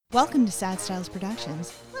Welcome to Sad Styles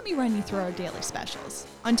Productions. Let me run you through our daily specials.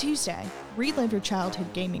 On Tuesday, relive your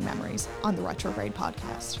childhood gaming memories on the Retrograde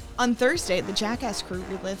podcast. On Thursday, the Jackass crew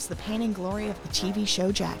relives the pain and glory of the TV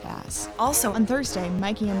show Jackass. Also on Thursday,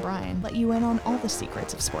 Mikey and Brian let you in on all the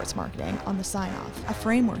secrets of sports marketing on The Sign Off, a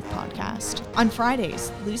Framework podcast. On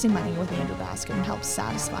Fridays, Losing Money with Andrew Bascom helps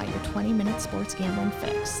satisfy your 20-minute sports gambling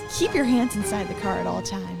fix. Keep your hands inside the car at all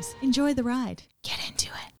times. Enjoy the ride. Get into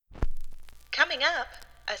it. Coming up,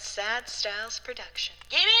 a Sad Styles production.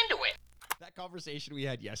 Get into it! That conversation we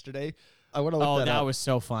had yesterday, I want to look that up. That was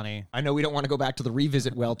so funny. I know we don't want to go back to the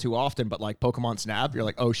revisit well too often, but like Pokemon Snap, you're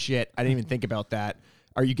like, oh shit, I didn't even think about that.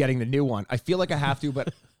 Are you getting the new one? I feel like I have to,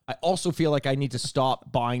 but I also feel like I need to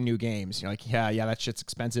stop buying new games. You're like, yeah, that shit's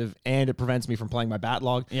expensive, and it prevents me from playing my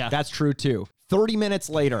Batlog. Yeah. That's true too. 30 minutes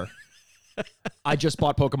later, I just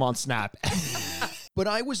bought Pokemon Snap. But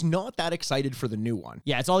I was not that excited for the new one.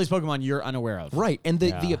 Yeah, it's all these Pokemon you're unaware of. Right. And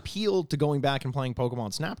the appeal to going back and playing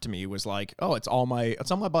Pokemon Snap to me was like, oh, it's all my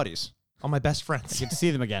buddies, all my best friends. Get to see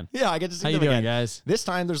them again. Yeah, I get to see How them you doing, again. guys? This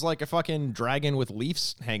time there's like a fucking dragon with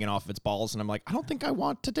leaves hanging off of its balls, and I'm like, I don't think I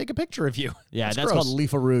want to take a picture of you. Yeah, that's gross. called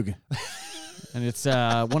Leafarug. And it's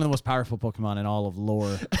one of the most powerful Pokemon in all of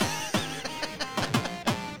lore.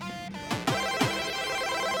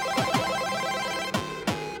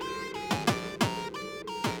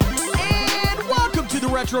 The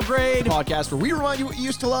Retrograde podcast where we remind you what you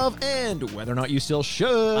used to love and whether or not you still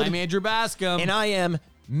should. I'm Andrew Bascom. And I am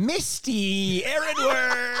Misty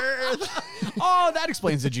Aaronworth. Oh, that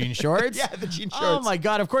explains the jean shorts. Yeah, the jean shorts. Oh my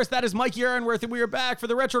God. Of course, that is Mikey Aaronworth, and we are back for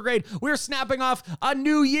the Retrograde. We're snapping off a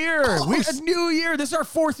new year. A new year. This is our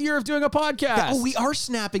 4th year of doing a podcast. Oh, we are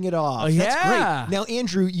snapping it off. Oh, That's yeah. great. Now,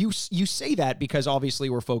 Andrew, you say that because obviously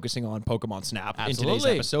we're focusing on Pokemon Snap in today's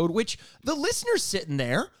Absolutely. episode, which the listeners sitting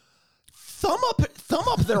there, thumb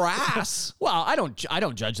up their ass. Well, I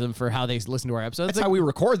don't judge them for how they listen to our episodes. That's how we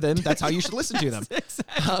record them. That's how you should listen to them.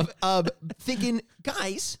 Exactly. Thinking,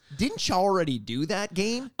 guys, didn't you already do that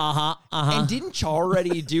game? Uh-huh. And didn't you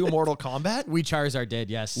already do Mortal Kombat? We Charizard did,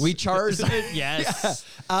 yes. We Charizard. Yes.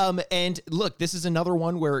 Yeah. And look, this is another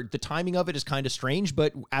one where the timing of it is kind of strange,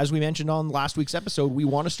 but as we mentioned on last week's episode, we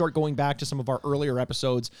want to start going back to some of our earlier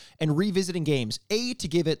episodes and revisiting games, to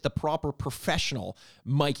give it the proper professional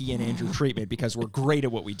Mikey and Andrew treatment, because we're great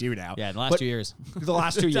at what we do now. Yeah, in the last 2 years. The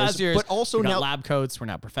last 2 years. But also we got now lab coats. We're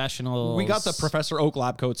not professionals. we got the Professor Oak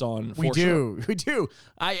lab coats on. We for sure. do. We do.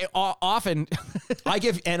 I often, I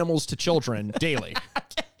give animals to children daily.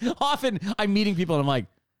 often I'm meeting people and I'm like,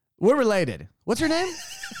 we're related. What's your name?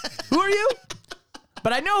 Who are you?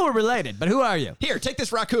 But I know we're related, but who are you? Here, take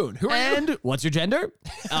this raccoon. Who are you? And what's your gender?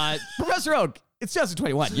 Professor Oak. It's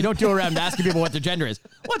 2021. You don't go around asking people what their gender is.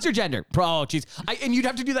 What's your gender? Oh, jeez. And you'd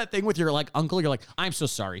have to do that thing with your like uncle. You're like, I'm so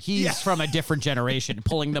sorry. He's from a different generation.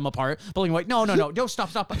 Pulling them apart. Pulling away. No. Don't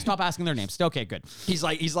stop asking their names. Okay, good. He's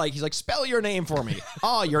like, spell your name for me.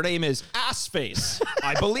 Oh, your name is Assface.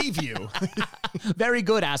 I believe you. Very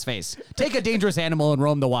good, ass face. Take a dangerous animal and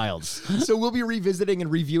roam the wilds. So we'll be revisiting and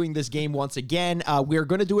reviewing this game once again. We're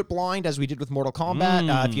going to do it blind as we did with Mortal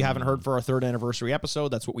Kombat. If you haven't heard for our 3rd anniversary episode,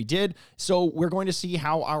 that's what we did. So we're going to see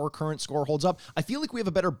how our current score holds up. I feel like we have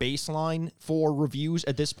a better baseline for reviews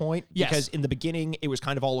at this point. Yes. Because in the beginning, it was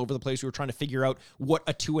kind of all over the place. We were trying to figure out what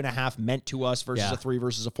a 2.5 meant to us versus a 3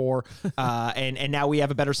 versus a 4. And now we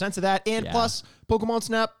have a better sense of that. And plus, Pokemon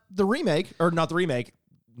Snap, the remake, or not the remake,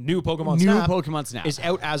 new Pokemon Snap is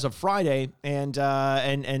out as of Friday, and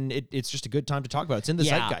it's just a good time to talk about it. It's in the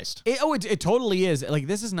zeitgeist. It totally is. Like,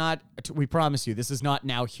 this is not, we promise you, this is not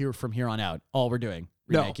now from here on out all we're doing.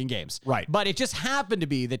 Remaking games. Right. But it just happened to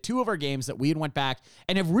be that 2 of our games that we had went back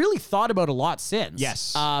and have really thought about a lot since.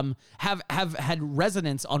 Yes. Have had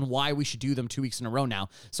resonance on why we should do them 2 weeks in a row now.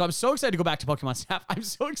 So I'm so excited to go back to Pokemon Snap. I'm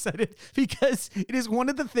so excited because it is one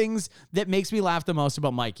of the things that makes me laugh the most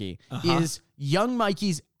about Mikey is young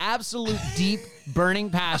Mikey's absolute deep burning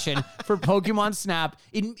passion for Pokemon Snap.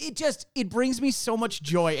 It brings me so much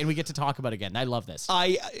joy, and we get to talk about it again. I love this.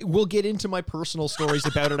 I will get into my personal stories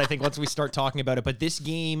about it, I think, once we start talking about it. But this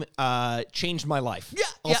game changed my life.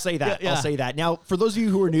 I'll say that. I'll say that. Now, for those of you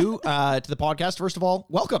who are new to the podcast, first of all,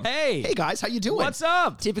 welcome. Hey guys, how you doing? What's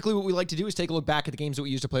up? Typically, what we like to do is take a look back at the games that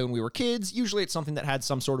we used to play when we were kids. Usually, it's something that had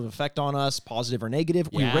some sort of effect on us, positive or negative.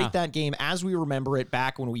 We rate that game as we remember it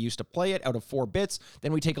back when we used to play it out of 4 bits.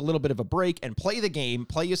 Then we take a little bit of a break and play the game,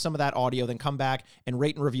 play you some of that audio, then come back and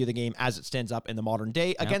rate and review the game as it stands up in the modern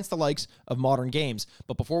day against the likes of modern games.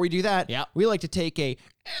 But before we do that, we like to take a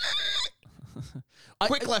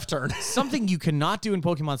Quick left turn. Something you cannot do in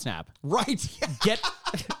Pokemon Snap. Right.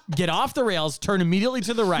 Get off the rails, turn immediately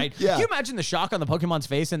to the right. Yeah. Can you imagine the shock on the Pokemon's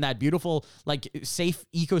face and that beautiful, like, safe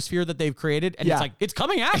ecosphere that they've created? And it's like, it's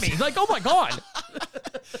coming at me. It's like, oh my God.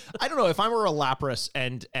 I don't know if I were a Lapras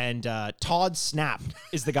and Todd Snap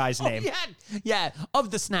is the guy's name. Yeah.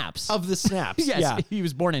 Of the Snaps. Of the Snaps. Yes. Yeah. He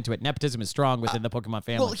was born into it. Nepotism is strong within the Pokemon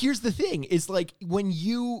family. Well, here's the thing: is like when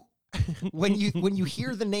you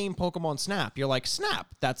hear the name Pokemon Snap, you're like, Snap.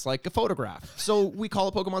 That's like a photograph. So we call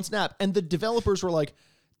it Pokemon Snap, and the developers were like,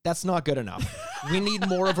 that's not good enough. We need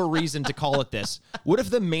more of a reason to call it this. What if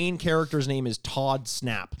the main character's name is Todd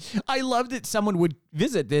Snap? I love that someone would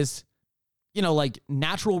visit this, like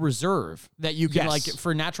natural reserve that you can like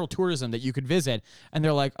for natural tourism that you could visit. And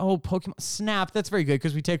they're like, oh, Pokemon Snap. That's very good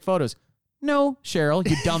because we take photos. No, Cheryl,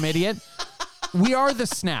 you dumb idiot. We are the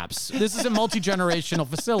Snaps. This is a multi-generational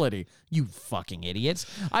facility. You fucking idiots.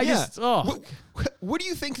 What do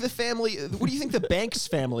you think the Banks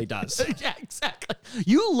family does? Yeah, exactly.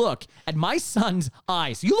 You look at my son's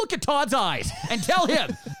eyes. You look at Todd's eyes and tell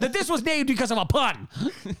him that this was named because of a pun.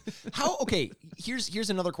 Okay, here's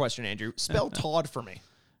another question, Andrew. Spell Todd for me.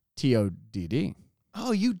 Todd.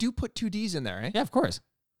 Oh, you do put 2 D's in there, eh? Yeah, of course.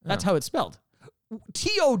 That's how it's spelled.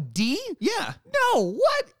 Todd? Yeah. No,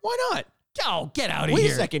 what? Why not? Oh, get out of Wait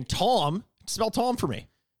here. a second. Tom. Spell Tom for me.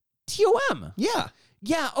 Tom. Yeah.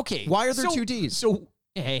 Yeah, okay. Why are there 2 D's? So,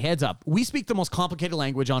 hey, heads up. We speak the most complicated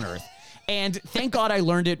language on earth. And thank God I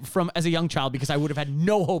learned it as a young child because I would have had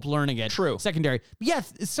no hope learning it. True. Secondary. But yeah,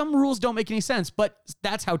 some rules don't make any sense, but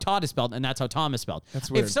that's how Todd is spelled and that's how Tom is spelled. That's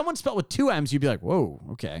weird. If someone spelled with 2 M's, you'd be like, whoa,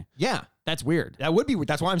 okay. Yeah. That's weird. That would be weird.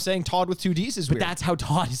 That's why I'm saying Todd with 2 D's is weird. But that's how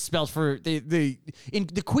Todd is spelled for in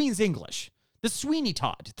the Queen's English. The Sweeney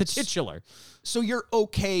Todd, the titular. So you're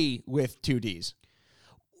okay with 2 D's?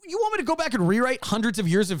 You want me to go back and rewrite hundreds of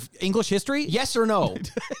years of English history? Yes or no?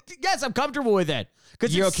 Yes, I'm comfortable with it.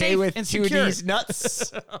 Because You're it's okay safe with and 2 secure. D's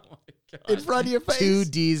nuts Oh my God. in front of your face? 2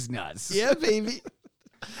 D's nuts. Yeah, baby.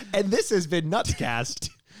 And this has been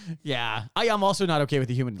Nutscast. Yeah. I am also not okay with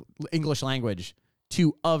the human English language.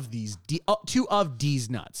 2 of D's nuts. Two of D's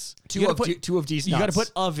nuts. You got to put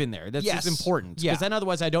of in there. That's Yes. important. Because Yeah. then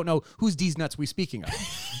otherwise I don't know whose D's nuts we speaking of.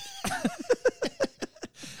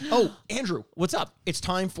 Oh, Andrew, What's up? it's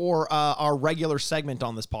time for our regular segment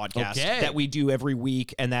on this podcast that we do every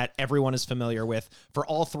week and that everyone is familiar with for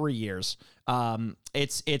all 3 years.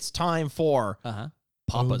 It's time for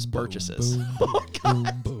Papa's Purchases.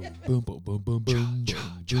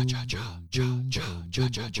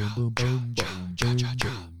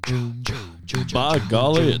 By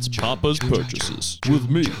golly, it's Papa's Purchases with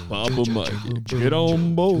me, Papa Mikey. Get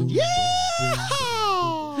on board.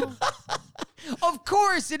 Of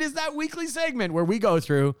course, it is that weekly segment where we go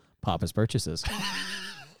through Papa's Purchases.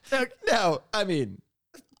 No, I mean,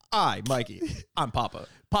 Mikey, I'm Papa.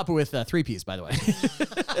 Papa with 3 P's, by the way.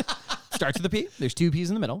 Starts with a P. There's 2 P's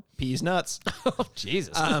in the middle. Peas nuts. Oh,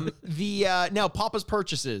 Jesus. Now Papa's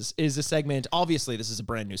Purchases is a segment. Obviously, this is a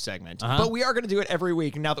brand new segment, but we are going to do it every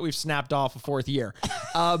week now that we've snapped off a 4th year.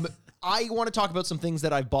 I want to talk about some things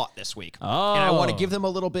that I've bought this week. Oh. And I want to give them a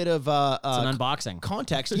little bit of It's an unboxing.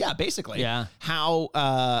 context. Yeah, basically. Yeah. How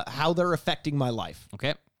they're affecting my life.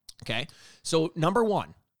 Okay. Okay. So number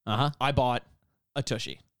 1, I bought a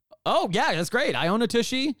Tushy. Oh, yeah, that's great. I own a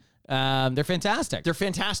Tushy. They're fantastic. They're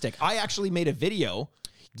fantastic. I actually made a video.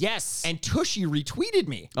 Yes. And Tushy retweeted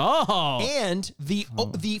me. Oh. And the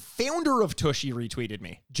founder of Tushy retweeted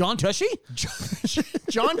me. John Tushy?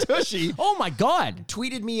 John Tushy Oh, my God.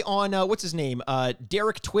 tweeted me on, what's his name?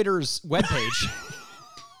 Derek Twitter's webpage.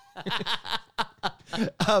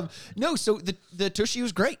 No, so the Tushy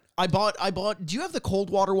was great. I bought, do you have the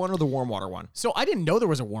cold water one or the warm water one? So I didn't know there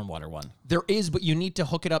was a warm water one. There is, but you need to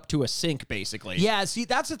hook it up to a sink, basically. Yeah, see,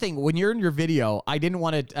 that's the thing. When you're in your video, I didn't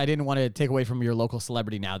want to take away from your local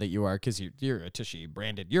celebrity now that you are, because you're a Tushy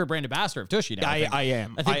branded. You're a brand ambassador of Tushy now. I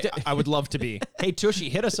am. I would love to be. Hey, Tushy,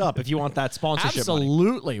 hit us up if you want that sponsorship money.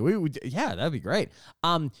 Absolutely. We would, yeah, that'd be great.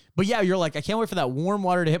 But yeah, you're like, I can't wait for that warm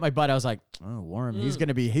water to hit my butt. I was like, oh, warm. He's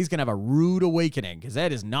gonna have a rude awakening because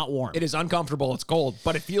that is not warm. It is uncomfortable. It's cold,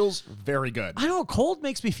 but it feels very good. I don't know. Cold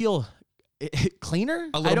makes me feel cleaner,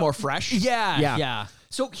 A little more fresh. Yeah.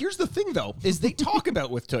 So here's the thing, though, is they talk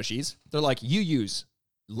about with Tushies, they're like, you use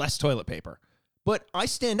less toilet paper. But I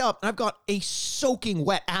stand up and I've got a soaking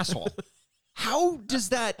wet asshole. How does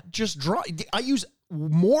that just dry? I use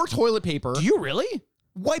more toilet paper. Do you really?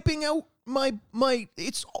 Wiping out my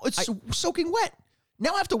it's soaking wet.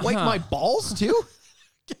 Now I have to wipe my balls too?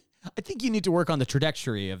 I think you need to work on the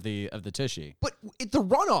trajectory of the Tushy. But the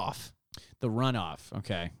runoff. The runoff.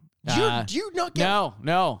 Okay. Do you not get...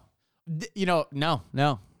 No.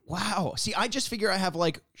 No. Wow. See, I just figure I have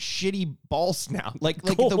like shitty balls now. Like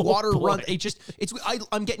the Oh, water boy. run.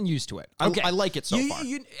 I'm getting used to it. I like it so far.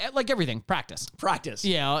 You like everything. Practice. Practice.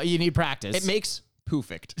 Yeah, you need practice. It makes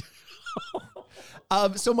poofect.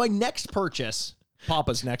 So my next purchase,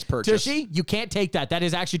 Papa's next purchase. Tushy, you can't take that. That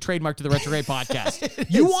is actually trademarked to the Retrograde podcast.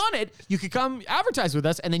 You want it, you could come advertise with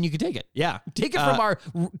us, and then you can take it. Yeah. Take it from our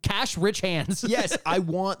cash-rich hands. Yes, I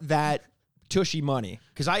want that Tushy money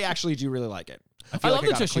because I actually do really like it. I love the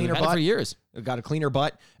got a Tushy. We've cleaner had it for butt. years. I got a cleaner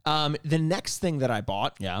butt. The next thing that I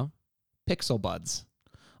bought, Yeah. Pixel Buds.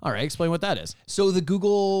 All right, explain what that is. So the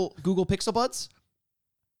Google Pixel Buds,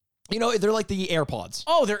 they're like the AirPods.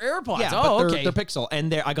 Oh, they're AirPods. Yeah, oh, but okay. they're Pixel,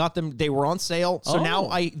 and I got them. They were on sale, so now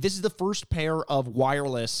Oh. this is the first pair of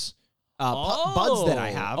wireless buds that I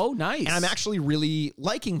have. Oh, nice. And I'm actually really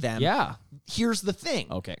liking them. Yeah. Here's the thing: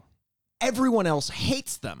 Okay. everyone else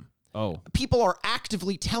hates them. Oh. People are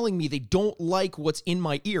actively telling me they don't like what's in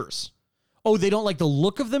my ears. Oh, they don't like the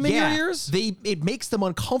look of them in your ears? It makes them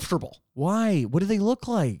uncomfortable. Why? What do they look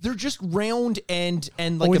like? They're just round and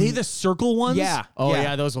like. Are they the circle ones? Yeah, Oh, yeah.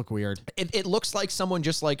 yeah, those look weird. It looks like someone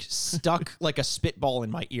just like stuck like a spitball in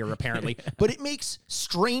my ear, apparently. But it makes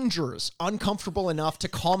strangers uncomfortable enough to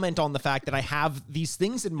comment on the fact that I have these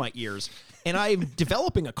things in my ears, and I'm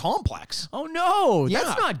developing a complex. Oh, no. Yeah.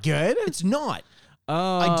 That's not good. It's not.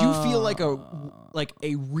 I do feel like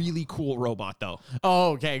a really cool robot, though.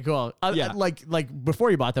 Oh, okay, cool. Yeah. Like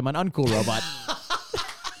before you bought them, an uncool robot.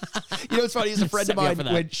 It's funny. As a friend of Set me up mine, for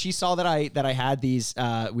that. when she saw that I had these,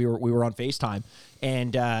 we were on FaceTime,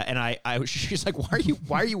 and she's like,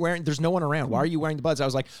 why are you wearing? There's no one around. Why are you wearing the buds? I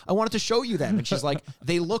was like, I wanted to show you them, and she's like,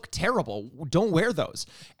 they look terrible. Don't wear those.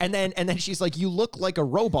 And then she's like, you look like a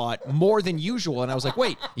robot more than usual. And I was like,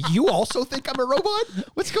 wait, you also think I'm a robot?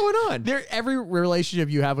 What's going on? Every relationship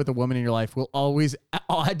you have with a woman in your life will always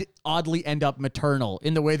oddly end up maternal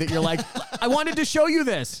in the way that you're like, I wanted to show you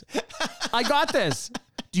this. I got this.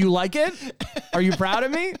 Do you like it? Are you proud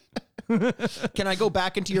of me? Can I go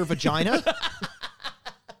back into your vagina?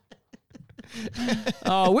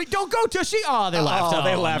 Oh, wait, don't go, Tushy. Oh, they left. Oh,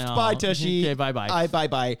 they left. No. Bye, Tushy. Okay, bye-bye.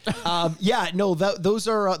 Bye. Those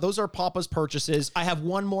are Papa's purchases. I have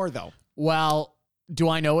one more though. Well, do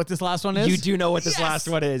I know what this last one is? You do know what this Yes! last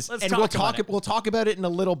one is, Let's and talk about it. We'll talk about it in a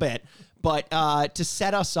little bit. But to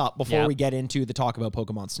set us up before Yep. we get into the talk about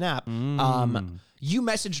Pokemon Snap, you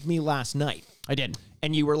messaged me last night, I did.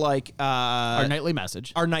 and you were like, Our nightly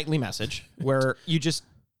message. our nightly message, where you just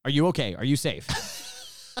Are you okay? Are you safe?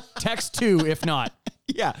 Text 2 if not.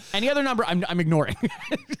 yeah. Any other number I'm ignoring.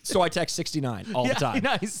 So I text 69 all the time.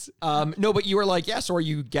 Nice. No, but you were like, so are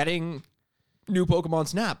you getting new Pokemon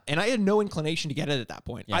Snap? And I had no inclination to get it at that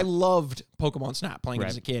point. Yeah. I loved Pokemon Snap playing it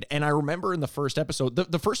as a kid. And I remember in the first episode,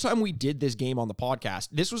 the first time we did this game on the podcast,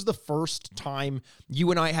 this was the first time you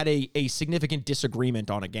and I had a significant disagreement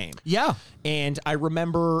on a game. Yeah. And I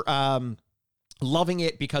remember loving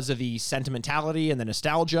it because of the sentimentality and the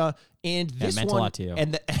nostalgia. And this meant a one, lot to you.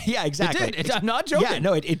 And yeah, exactly. It did. I'm not joking. Yeah,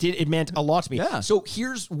 no, it did. It meant a lot to me. Yeah. So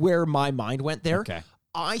here's where my mind went there. Okay.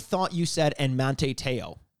 I thought you said Enmante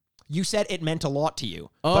Teo. You said it meant a lot to you,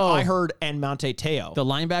 but Oh. I heard Enmante Teo. The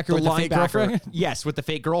linebacker with the fake girlfriend? Yes, with the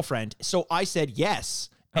fake girlfriend. So I said yes.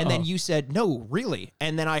 And then you said, no, really?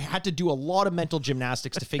 And then I had to do a lot of mental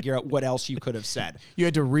gymnastics to figure out what else you could have said. You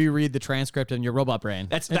had to reread the transcript in your robot brain.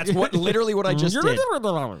 That's literally what I just did.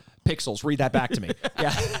 Pixels, read that back to me.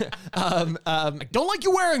 Yeah. I don't like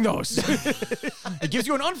you wearing those. It gives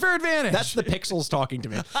you an unfair advantage. That's the pixels talking to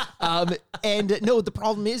me. And no, the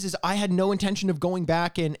problem is I had no intention of going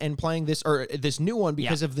back and playing this or this new one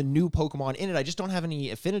because of the new Pokemon in it. I just don't have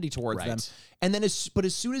any affinity towards them. And then as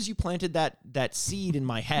soon as you planted that seed in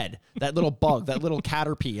my head, that little bug, that little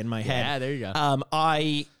caterpie in my head. Yeah, there you go.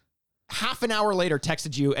 I half an hour later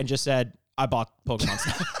texted you and just said, I bought Pokemon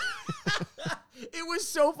Snap. It was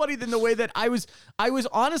so funny than the way that I was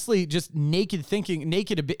honestly just naked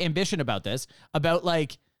ambition about this, about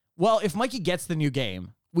like, well, if Mikey gets the new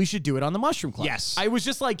game, we should do it on the Mushroom Club. Yes. I was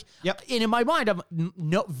just like, Yep. And in my mind,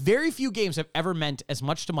 very few games have ever meant as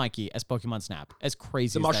much to Mikey as Pokemon Snap. As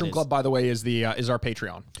crazy The as that Mushroom is. Club, by the way, is our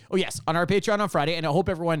Patreon. Oh, yes, on our Patreon on Friday. And I hope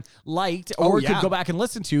everyone liked Oh, or yeah. could go back and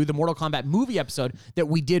listen to the Mortal Kombat movie episode that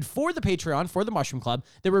we did for the Patreon, for the Mushroom Club,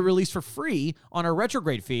 that were released for free on our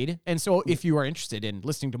Retrograde feed. And so if you are interested in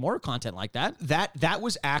listening to more content like that, That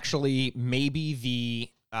was actually maybe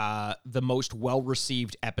the most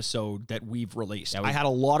well-received episode that we've released. I had a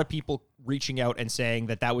lot of people reaching out and saying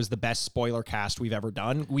that was the best spoiler cast we've ever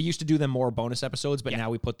done. We used to do them more bonus episodes, but now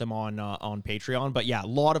we put them on Patreon. But yeah, a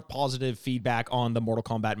lot of positive feedback on the Mortal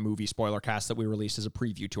Kombat movie spoiler cast that we released as a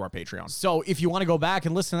preview to our Patreon. So if you want to go back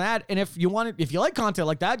and listen to that, and if you like content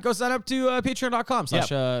like that, go sign up to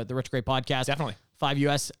patreon.com/the Retrograde Podcast. Definitely.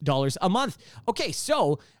 $5 a month. Okay,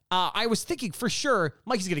 so I was thinking for sure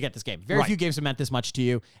Mikey's gonna get this game. Very few games have meant this much to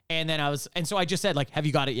you. And so I just said, like, have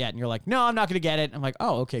you got it yet? And you're like, no, I'm not gonna get it. I'm like,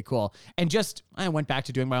 oh, okay, cool. And I went back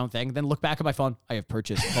to doing my own thing. Then look back at my phone. I have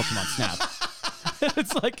purchased Pokemon Snap.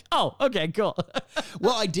 It's like, oh, okay, cool.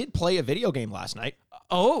 Well, I did play a video game last night.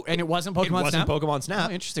 Oh, and it wasn't Pokemon Snap? Pokemon Snap.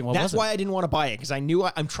 Oh, interesting. That's why I didn't want to buy it, because I knew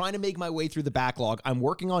I'm trying to make my way through the backlog. I'm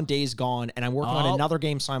working on Days Gone, and I'm working on another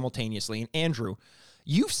game simultaneously. And Andrew,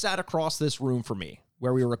 you've sat across this room from me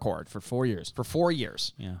where we record for 4 years. For 4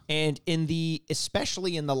 years. Yeah. And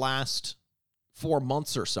especially in the last 4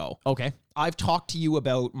 months or so, okay, I've talked to you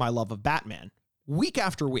about my love of Batman week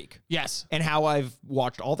after week. Yes. And how I've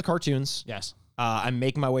watched all the cartoons. Yes. I'm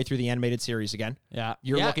making my way through the animated series again. Yeah.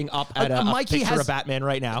 You're looking up at a picture of Batman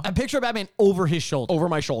right now. A picture of Batman over his shoulder. Over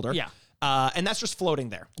my shoulder. Yeah. And that's just floating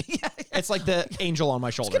there. It's like the angel on my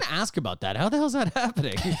shoulder. I was going to ask about that. How the hell is that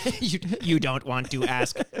happening? You don't want to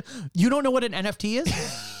ask. You don't know what an NFT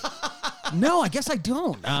is? No, I guess I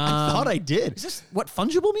don't. I thought I did. Is this what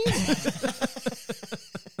fungible means?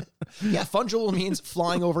 Yeah, fungible means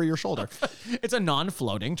flying over your shoulder. It's a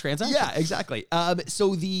non-floating transaction. Yeah, exactly.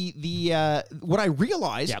 So the what I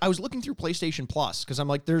realized, I was looking through PlayStation Plus, because I'm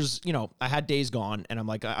like, I had Days Gone, and I'm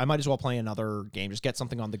like, I might as well play another game, just get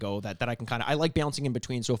something on the go that I can I like bouncing in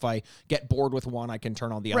between. So if I get bored with one, I can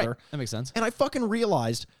turn on the other. That makes sense. And I fucking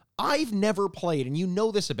realized I've never played, and you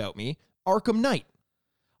know this about me, Arkham Knight.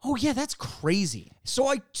 Oh yeah, that's crazy. So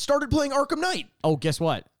I started playing Arkham Knight. Oh, guess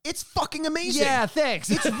what? It's fucking amazing. Yeah, thanks.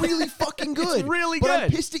 It's really fucking good. It's really but good. I'm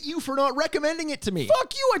pissed at you for not recommending it to me.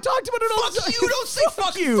 Fuck you. I talked about it all the time. Fuck you. Don't say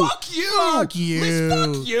fuck you. Fuck you. Fuck you. Liz,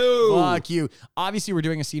 fuck you. Fuck you. Obviously, we're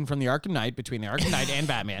doing a scene from the Arkham Knight between the Arkham Knight and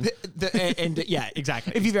Batman. Yeah,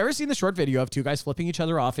 exactly. If you've ever seen the short video of two guys flipping each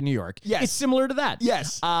other off in New York, yes, it's similar to that.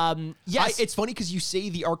 Yes. Yes. It's funny because you say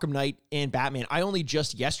the Arkham Knight and Batman. I only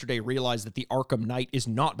just yesterday realized that the Arkham Knight is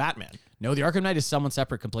not Batman. No, the Arkham Knight is someone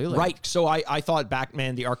separate completely. Right. So I thought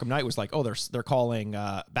Batman, the Arkham Knight was like, oh, they're calling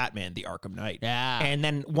Batman the Arkham Knight. Yeah. And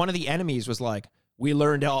then one of the enemies was like, we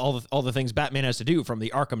learned all the things Batman has to do from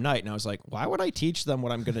the Arkham Knight. And I was like, why would I teach them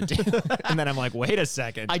what I'm going to do? And then I'm like, wait a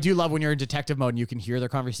second. I do love when you're in detective mode and you can hear their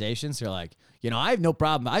conversations. You're like, I have no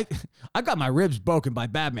problem. I got my ribs broken by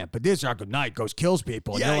Batman, but this Arkham Knight kills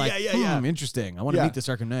people. And Yeah, you're like, yeah. Interesting. I want to meet this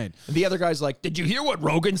Arkham Knight. And the other guy's like, did you hear what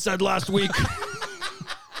Rogan said last week?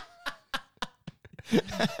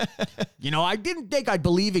 I didn't think I'd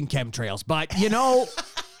believe in chemtrails, but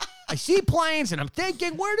I see planes and I'm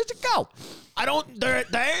thinking, where does it go? There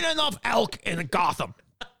ain't enough elk in Gotham.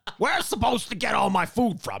 Where's supposed to get all my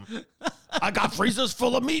food from? I got freezers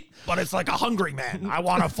full of meat, but it's like a hungry man. I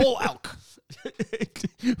want a full elk.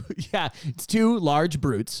 Yeah, it's two large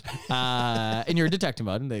brutes, and you're in detective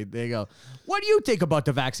mode, and they go, what do you think about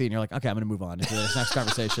the vaccine? You're like, okay, I'm going to move on into this next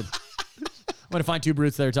conversation. I'm going to find two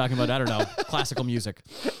brutes that are talking about, I don't know, classical music.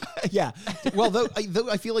 Yeah. Well, though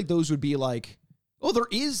I feel like those would be like, oh, there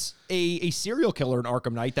is a serial killer in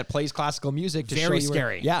Arkham Knight that plays classical music to very show you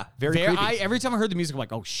scary. Yeah, very creepy. Every time I heard the music, I'm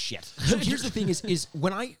like, oh, shit. So here's the thing is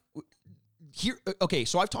when I... Okay,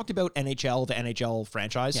 so I've talked about the NHL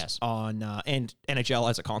franchise on and NHL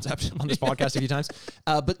as a concept on this podcast a few times.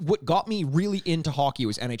 But what got me really into hockey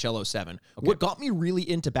was NHL 07. Okay. What got me really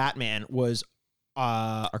into Batman was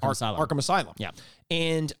Arkham Asylum. Yeah.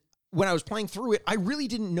 And when I was playing through it, I really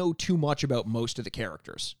didn't know too much about most of the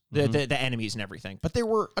characters, the enemies and everything. But there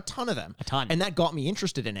were a ton of them. A ton. And that got me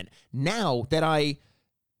interested in it. Now that I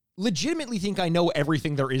legitimately think I know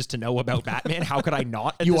everything there is to know about Batman, how could I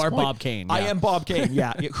not at You this are point? Bob Kane. I Yeah. am Bob Kane,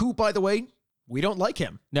 yeah. Who, by the way, we don't like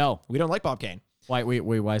him. No. We don't like Bob Kane. Why? Wait.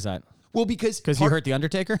 Why is that? Well, because you hurt the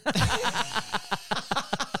Undertaker.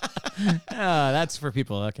 That's for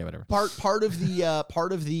people. Okay, whatever. Part of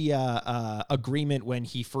the agreement when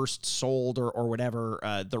he first sold or whatever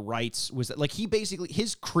the rights was that, like, he basically,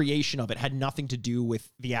 his creation of it had nothing to do with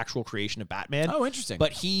the actual creation of Batman. Oh, interesting.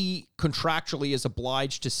 But he contractually is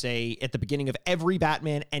obliged to say at the beginning of every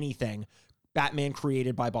Batman anything, Batman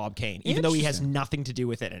created by Bob Kane, even though he has nothing to do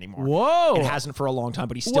with it anymore. Whoa. It hasn't for a long time,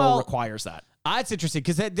 but he still requires that. That's interesting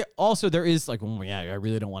because also there is like, I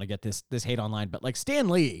really don't want to get this hate online, but like Stan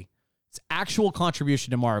Lee's actual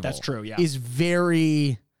contribution to Marvel. That's true, yeah. Is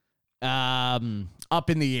very up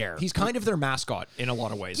in the air. He's kind of their mascot in a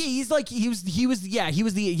lot of ways. Yeah, he's like he was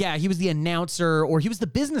the announcer, or he was the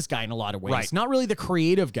business guy in a lot of ways. Right. Not really the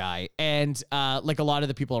creative guy. And like a lot of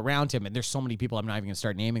the people around him, and there's so many people I'm not even gonna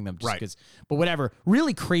start naming them just because, but whatever,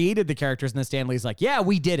 really created the characters. And then Stan Lee's like, yeah,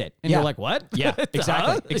 we did it. And you're like, what? Yeah,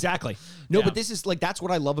 exactly. Huh? Exactly. No, Yeah. but this is like, that's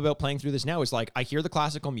what I love about playing through this now is like, I hear the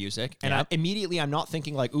classical music and Yep. immediately I'm not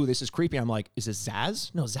thinking like, ooh, this is creepy. I'm like, is this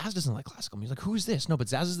Zaz? No, Zaz doesn't like classical music. Who is this? No, but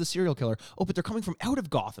Zaz is the serial killer. Oh, but they're coming from out of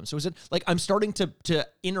Gotham. So is it like, I'm starting to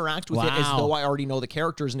interact with it as Wow. though I already know the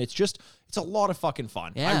characters. And it's a lot of fucking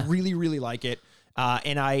fun. Yeah. I really, really like it.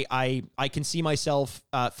 And I can see myself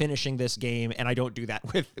finishing this game, and I don't do that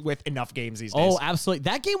with enough games these days. Oh, absolutely.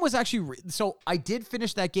 That game was actually so I did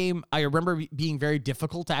finish that game. I remember being very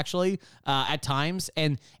difficult actually at times,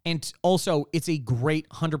 and also it's a great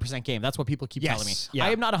 100% game. That's what people keep telling me. Yeah. I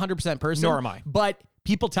am not a 100% person, Nor am I. but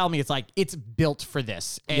people tell me it's like it's built for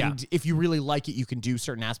this, and Yeah. if you really like it, you can do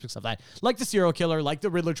certain aspects of that, like the serial killer, like the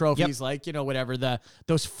Riddler trophies, like whatever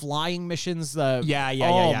those flying missions.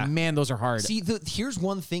 Yeah. Man, those are hard. See, here's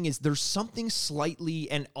one thing is there's something slightly,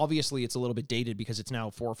 and obviously it's a little bit dated because it's now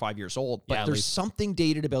 4 or 5 years old, but Yeah, at there's least. something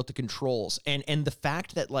dated about the controls and the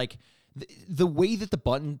fact that like the way that the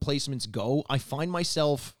button placements go, I find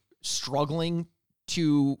myself struggling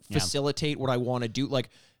to facilitate what I want to do. Like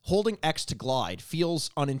holding X to glide feels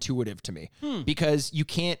unintuitive to me because you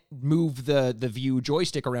can't move the view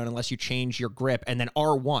joystick around unless you change your grip, and then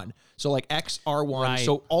R1. So like X, R1. Right.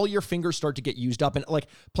 So all your fingers start to get used up. And like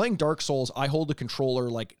playing Dark Souls, I hold the controller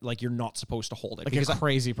like you're not supposed to hold it. like because a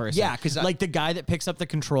crazy person. Yeah, 'cause like the guy that picks up the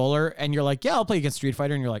controller and you're like, yeah, I'll play against Street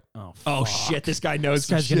Fighter, and you're like, oh, oh fuck. shit, this guy knows This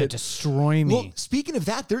guy's some gonna shit. destroy me. Well, speaking of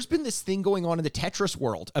that, there's been this thing going on in the Tetris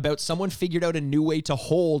world about someone figured out a new way to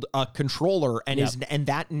hold a controller, and and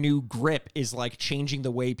that new grip is like changing the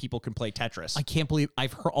way people can play Tetris. I can't believe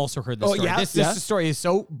I've also heard this Oh, story. yeah? This Yeah? story is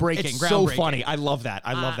so breaking, it's so groundbreaking. funny. I love that.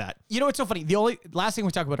 I love that. You know what's so funny? The only last thing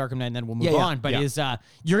we talk about Arkham Knight, and then we'll move Yeah, yeah, on. But yeah. is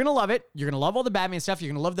you're gonna love it. You're gonna love all the Batman stuff. You're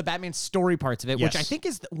gonna love the Batman story parts of it, which Yes. I think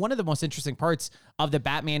is one of the most interesting parts of the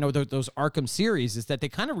Batman or those Arkham series is that they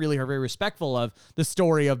kind of really are very respectful of the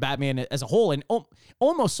story of Batman as a whole, and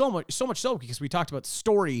almost so much so because we talked about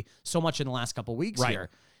story so much in the last couple of weeks Right. here.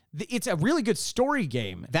 It's a really good story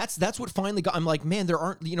game. That's what finally got. I'm like, man, there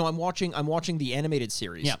aren't. I'm watching the animated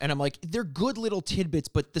series, Yeah. and I'm like, they're good little tidbits,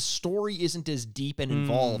 but the story isn't as deep and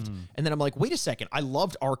involved. And then I'm like, wait a second, I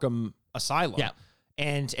loved Arkham Asylum, Yeah.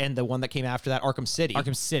 and the one that came after that, Arkham City.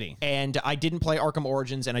 Arkham City. And I didn't play Arkham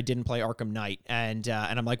Origins, and I didn't play Arkham Knight, and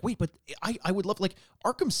I'm like, wait, but I would love, like,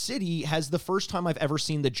 Arkham City has the first time I've ever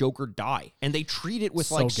seen the Joker die, and they treat it with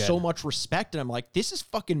So like good. so much respect, and I'm like, this is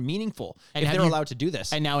fucking meaningful And if have they're you- allowed to do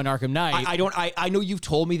this. And now in Arkham Knight, I know you've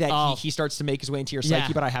told me that Oh. he starts to make his way into your Yeah.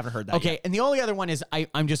 psyche, but I haven't heard that okay. yet. And the only other one is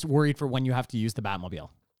I'm just worried for when you have to use the Batmobile.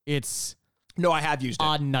 It's No, I have used it.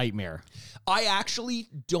 a nightmare. I actually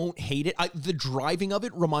don't hate it. The driving of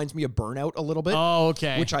it reminds me of Burnout a little bit. Oh,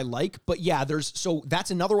 okay. Which I like. But yeah, that's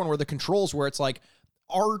another one where the controls where it's like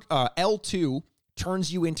L2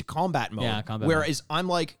 turns you into combat mode. Yeah, combat whereas I'm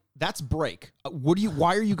like, that's break.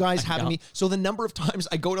 Why are you guys having me? So the number of times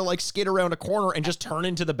I go to like skid around a corner and just turn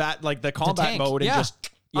into the combat tank. mode and Yeah. just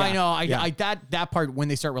I know. yeah. I that part when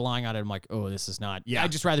they start relying on it, I'm like, oh, this is not. Yeah.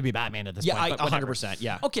 I'd just rather be Batman at this Yeah, point. but whatever. 100%.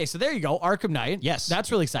 Yeah. Okay, so there you go, Arkham Knight. Yes.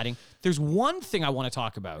 that's really exciting. There's one thing I want to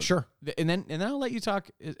talk about. Sure. And then I'll let you talk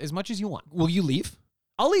as much as you want. Will you leave?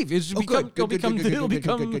 I'll leave. It'll good, become good, it'll good,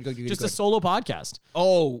 become good, just a good. solo podcast.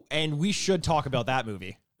 Oh, and we should talk about that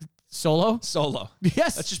movie. Solo. Solo.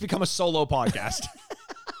 Yes. Let's just become a solo podcast.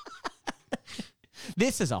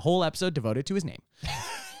 This is a whole episode devoted to his name.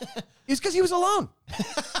 It's because he was alone.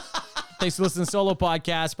 Thanks for listening to Solo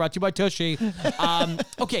Podcast, brought to you by Tushy.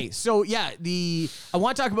 Okay, so yeah, I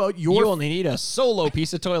want to talk about You only need a solo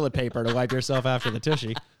piece of toilet paper to wipe yourself after the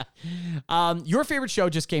tushy. your favorite show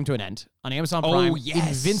just came to an end on Amazon Oh, Prime. yes.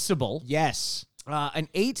 Invincible. Yes. An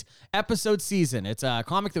 8-episode season. It's a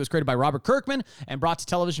comic that was created by Robert Kirkman and brought to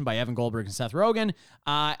television by Evan Goldberg and Seth Rogen.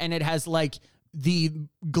 And it has like the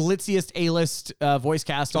glitziest A-list voice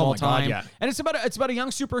cast of Oh all my God, time. yeah. And it's about a young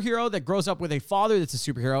superhero that grows up with a father that's a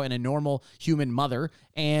superhero and a normal human mother,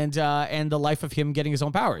 and the life of him getting his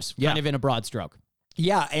own powers, kind of in a broad stroke.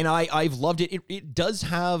 Yeah, and I've loved it. It does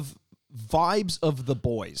have vibes of The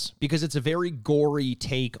Boys because it's a very gory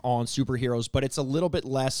take on superheroes, but it's a little bit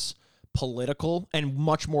less political and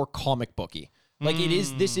much more comic booky. Like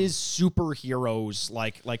this is superheroes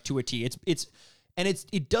like to a T.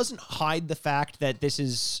 It doesn't hide the fact that this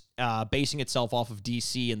is basing itself off of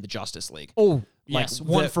DC and the Justice League. Oh, Yes,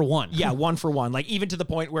 one for one. Yeah, 1 for 1. Like even to the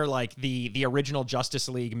point where like the original Justice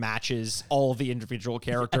League matches all the individual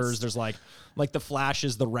characters. There's like the Flash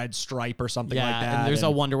is the red stripe or something like that. And there's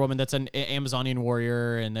a Wonder Woman that's an Amazonian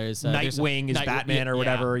warrior, and there's Nightwing is Batman or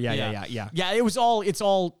whatever. Yeah. Yeah, it's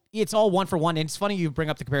all 1 for 1. And it's funny you bring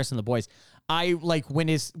up the comparison of the boys. I like when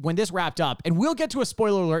this wrapped up, and we'll get to a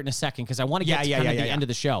spoiler alert in a second because I want to get to the end of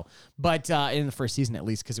the show, but in the first season at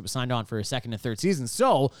least, because it was signed on for a second and third season.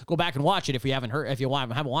 So go back and watch it if you haven't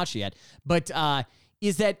watched it yet. But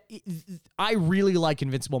is that I really like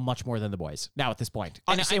Invincible much more than the boys now at this point.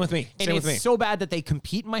 And same with me. It's so bad that they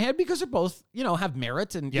compete in my head because they're both, have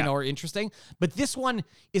merit and, are interesting. But this one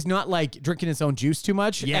is not like drinking its own juice too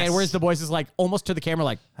much. Yes. And whereas the boys is like almost to the camera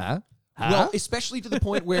like, huh? Well, especially to the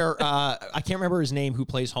point where I can't remember his name who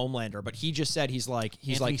plays Homelander, but he just said he's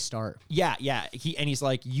Anthony like Starr. Yeah. He's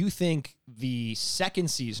like, you think the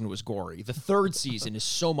second season was gory, the third season is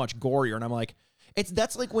so much gorier, and I'm like,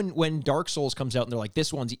 that's like when Dark Souls comes out and they're like,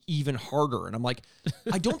 this one's even harder, and I'm like,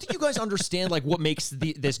 I don't think you guys understand like what makes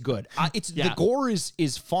this good. The gore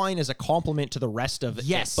is fine as a compliment to the rest of it.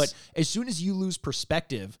 Yes, but as soon as you lose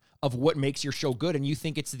perspective of what makes your show good, and you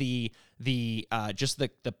think it's the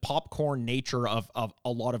popcorn nature of a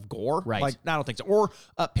lot of gore, right? Like, I don't think so. Or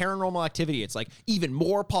Paranormal Activity, it's like even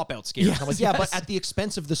more pop out scares. I'm like, but at the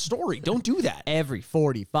expense of the story, don't do that. Every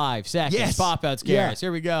 45 seconds, pop out scares. Yeah.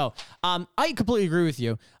 Here we go. I completely agree with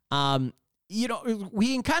you.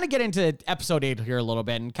 We can kind of get into episode 8 here a little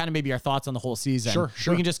bit and kind of maybe our thoughts on the whole season. Sure.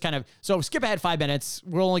 We can just so skip ahead 5 minutes.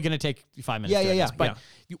 We're only going to take 5 minutes. Yeah. But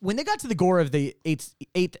when they got to the gore of the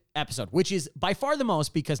eighth episode, which is by far the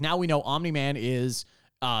most, because now we know Omni-Man is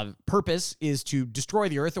purpose is to destroy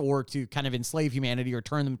the Earth or to kind of enslave humanity or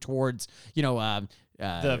turn them towards,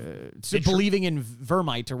 believing in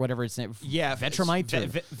Vermite or whatever it's name. Yeah, Vetramite.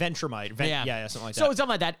 Ventramite. Something like that. So something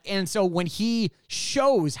like that. And so when he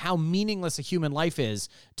shows how meaningless a human life is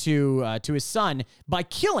to his son by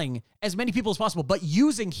killing as many people as possible, but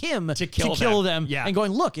using him to kill them and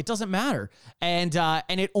going, look, it doesn't matter. And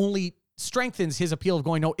it only strengthens his appeal of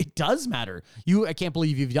going, no, it does matter. I can't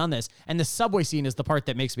believe you've done this. And the subway scene is the part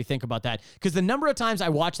that makes me think about that. Because the number of times I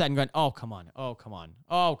watch that and going, oh, come on.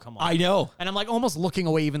 I know. And I'm like almost looking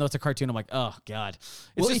away, even though it's a cartoon. I'm like, oh, God.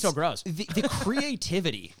 It's just so gross. The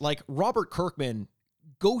creativity, like Robert Kirkman,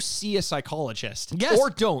 go see a psychologist. Yes.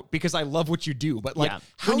 Or don't, because I love what you do. But like,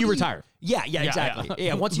 when you retire. Yeah, exactly.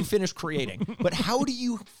 Yeah, once you finish creating. But how do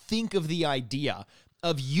you think of the idea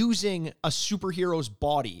of using a superhero's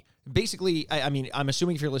body? Basically, I mean, I'm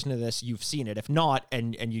assuming if you're listening to this, you've seen it. If not,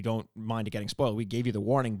 and you don't mind it getting spoiled, we gave you the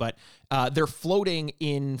warning. But they're floating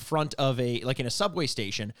in front of in a subway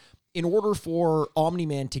station in order for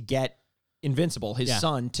Omni-Man to get Invincible, his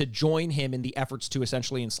son, to join him in the efforts to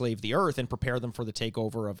essentially enslave the Earth and prepare them for the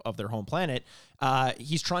takeover of their home planet.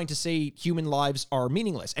 He's trying to say human lives are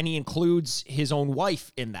meaningless, and he includes his own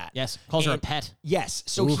wife in that. Yes, calls her a pet. Yes,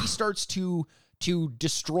 so he starts to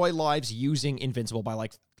destroy lives using Invincible by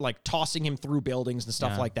like tossing him through buildings and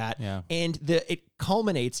stuff like that. Yeah. And it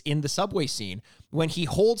culminates in the subway scene when he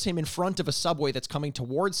holds him in front of a subway that's coming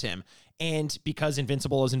towards him. And because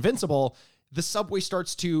Invincible is invincible, the subway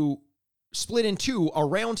starts to split in two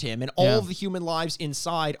around him, and all of the human lives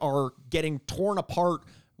inside are getting torn apart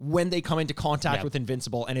when they come into contact with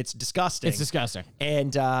Invincible, and it's disgusting. It's disgusting.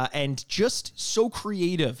 And just so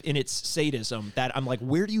creative in its sadism that I'm like,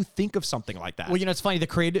 where do you think of something like that? Well, it's funny, the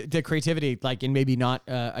creativity, like in maybe not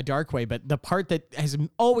a dark way, but the part that has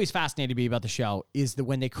always fascinated me about the show is that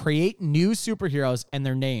when they create new superheroes and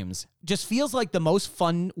their names, just feels like the most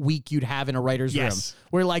fun week you'd have in a writer's room.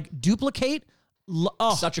 Where like duplicate,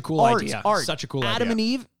 such a cool idea. Such a cool idea. Adam and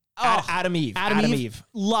Eve. Adam Eve.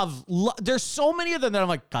 Love. There's so many of them that I'm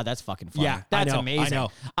like, God, that's fucking fun. Yeah, that's I know, amazing.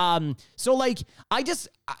 I know. So like, as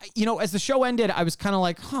the show ended, I was kind of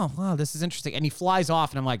like, oh, wow, this is interesting. And he flies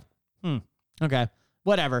off, and I'm like, okay,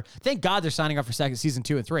 whatever. Thank God they're signing up for season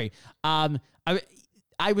 2 and 3.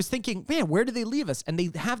 I was thinking, man, where do they leave us? And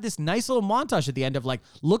they have this nice little montage at the end of like,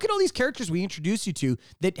 look at all these characters we introduced you to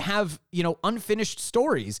that have, unfinished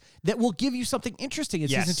stories that will give you something interesting in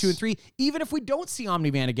season 2 and 3, even if we don't see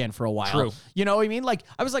Omni-Man again for a while. True. You know what I mean? Like,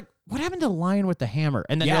 I was like, what happened to Lion with the Hammer?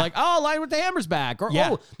 And then they're like, oh, Lion with the Hammer's back. Or,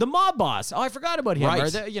 oh, the mob boss. Oh, I forgot about him.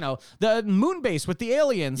 Right. Or the moon base with the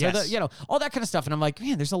aliens. Or the, all that kind of stuff. And I'm like,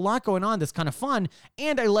 man, there's a lot going on that's kind of fun.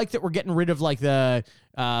 And I like that we're getting rid of like the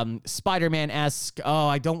Spider-Man-esque, oh,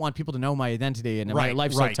 I don't want people to know my identity and my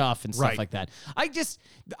life's so tough and stuff like that.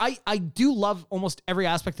 I do love almost every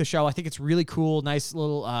aspect of the show. I think it's really cool, nice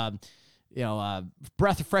little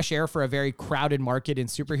breath of fresh air for a very crowded market in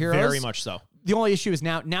superheroes. Very much so. the only issue is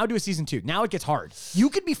now do a season 2. Now it gets hard. You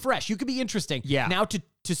could be fresh. You could be interesting. Yeah. Now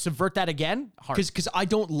to subvert that again, hard. Because I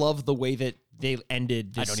don't love the way that they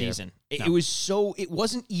ended this season. It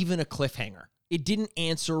wasn't even a cliffhanger. It didn't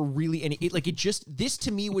answer really any. This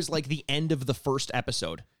to me was like the end of the first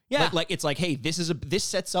episode. Yeah. Like it's like, hey, this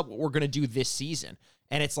sets up what we're gonna do this season,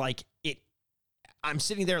 and it's like I'm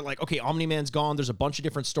sitting there like, okay, Omni-Man's gone. There's a bunch of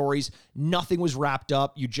different stories. Nothing was wrapped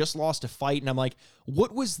up. You just lost a fight. And I'm like,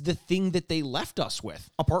 what was the thing that they left us with?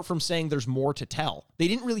 Apart from saying there's more to tell. They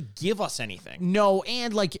didn't really give us anything. No,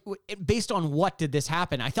 and like based on what did this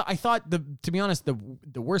happen? I thought to be honest,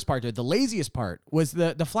 the worst part, the laziest part was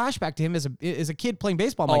the flashback to him as a kid playing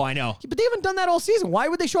baseball. I'm like, I know. But they haven't done that all season. Why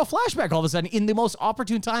would they show a flashback all of a sudden in the most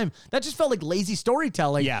opportune time? That just felt like lazy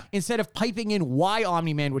storytelling. Yeah. Instead of piping in why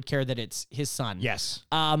Omni-Man would care that it's his son. Yes.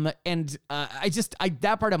 That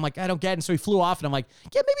part I'm like, I don't get it. And so he flew off and I'm like,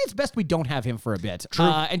 yeah, maybe it's best we don't have him for a bit. True.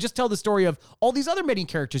 And just tell the story of all these other many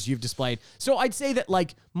characters you've displayed. So I'd say that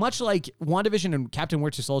like, much like WandaVision and Captain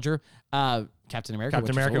Winter Soldier, Captain America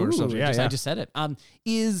Winter Soldier. Yeah, I just said it.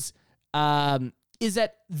 Is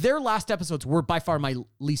that their last episodes were by far my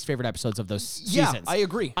least favorite episodes of those seasons. I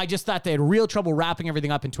agree. I just thought they had real trouble wrapping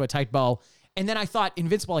everything up into a tight bow. And then I thought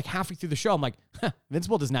Invincible, like halfway through the show, I'm like,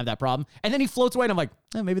 Invincible doesn't have that problem. And then he floats away and I'm like,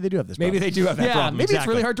 maybe they do have this problem. Maybe they do have that problem. Maybe it's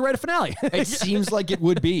Exactly. really hard to write a finale. It seems like it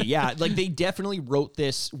would be. Yeah. Like they definitely wrote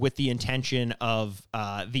this with the intention of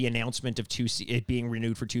the announcement of it being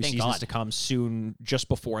renewed for two seasons to come soon, just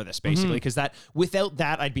before this, basically. Because without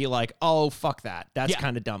that, I'd be like, oh, fuck that. That's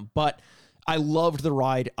kind of dumb. But I loved the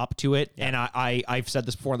ride up to it. Yeah. And I've said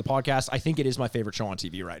this before on the podcast. I think it is my favorite show on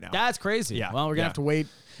TV right now. That's crazy. Yeah. Well, we're going to have to wait.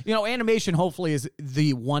 You know, animation hopefully is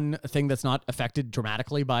the one thing that's not affected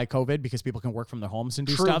dramatically by COVID because people can work from their homes and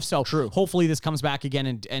do stuff. So hopefully this comes back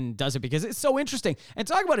again and does it because it's so interesting. And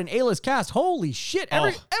talk about an A-list cast. Holy shit.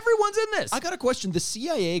 Everyone's in this. I got a question. The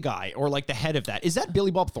CIA guy or like the head of that, is that Billy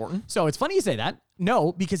Bob Thornton? So it's funny you say that.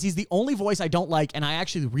 No, because he's the only voice I don't like. And I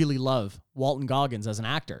actually really love Walton Goggins as an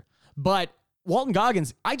actor. But Walton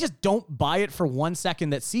Goggins, I just don't buy it for 1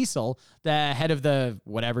 second that Cecil, the head of the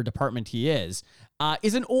whatever department he is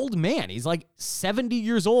an old man. He's like 70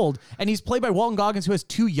 years old, and he's played by Walton Goggins, who has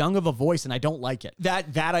too young of a voice, and I don't like it.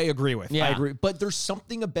 That I agree with. Yeah. I agree. But there's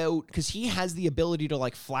something about, because he has the ability to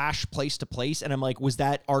like flash place to place, and I'm like, was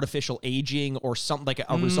that artificial aging or something, like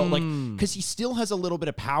a result? Like, because he still has a little bit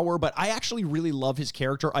of power, but I actually really love his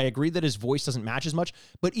character. I agree that his voice doesn't match as much,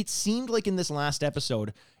 but it seemed like in this last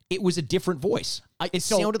episode, it was a different voice. It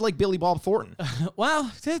sounded like Billy Bob Thornton.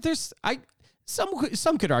 Well,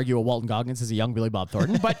 some could argue a Walton Goggins is a young Billy Bob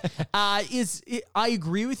Thornton, but I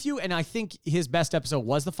agree with you, and I think his best episode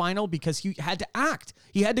was the final because he had to act.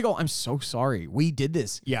 He had to go, I'm so sorry. We did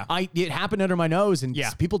this. Yeah. It happened under my nose, and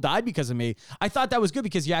people died because of me. I thought that was good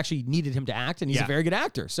because you actually needed him to act, and he's a very good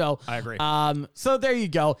actor. So I agree. So there you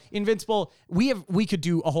go. Invincible. We could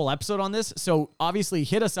do a whole episode on this. So obviously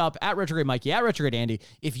hit us up at Retrograde Mikey, at Retrograde Andy,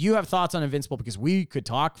 if you have thoughts on Invincible, because we could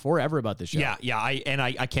talk forever about this show. Yeah.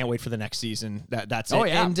 I can't wait for the next season. That's it. Oh,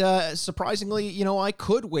 yeah. And surprisingly, I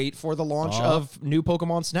could wait for the launch of new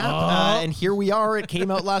Pokemon Snap. And here we are. It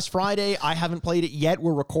came out last Friday. I haven't played it yet.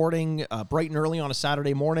 We're recording bright and early on a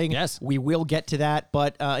Saturday morning. Yes. We will get to that.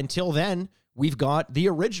 But until then, we've got the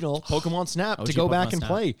original Pokemon Snap to go Pokemon back and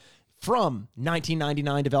Snap. play. From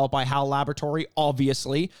 1999, developed by HAL Laboratory,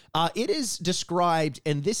 obviously. It is described,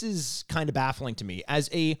 and this is kind of baffling to me, as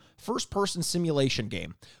a first-person simulation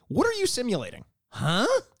game. What are you simulating? Huh?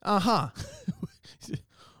 Uh-huh.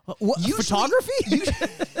 Photography?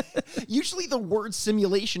 Usually the word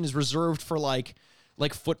simulation is reserved for like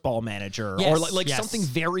Football Manager Yes, or like yes. something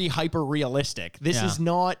very hyper realistic. This is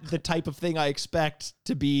not the type of thing I expect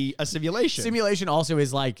to be a simulation. Simulation also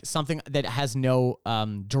is like something that has no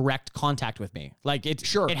direct contact with me. Like it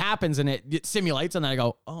happens and it simulates, and then I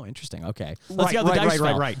go, oh, interesting. Okay. Let's see how the dice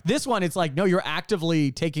fell. Right. This one, it's like, no, you're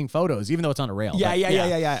actively taking photos, even though it's on a rail.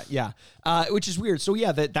 Yeah. Which is weird. So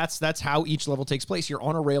yeah, that's how each level takes place. You're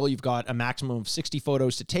on a rail. You've got a maximum of 60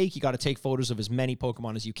 photos to take. You got to take photos of as many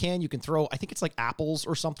Pokemon as you can. You can throw, I think it's like apples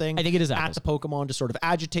or something. I think it is at apples. the Pokemon to sort of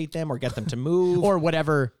agitate them or get them to move. Or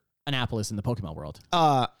whatever an apple is in the Pokemon world.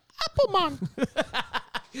 Applemon.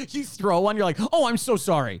 You throw one, you're like, oh, I'm so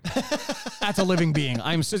sorry. That's a living being.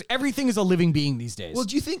 Everything is a living being these days. Well,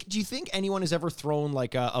 do you think anyone has ever thrown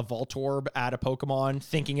like a Voltorb at a Pokemon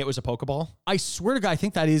thinking it was a Pokeball? I swear to God, I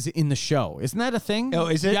think that is in the show. Isn't that a thing? Oh,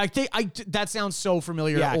 is it? Yeah, that sounds so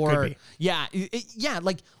familiar. Yeah, it could be. Yeah,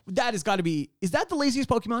 like that has got to be. Is that the laziest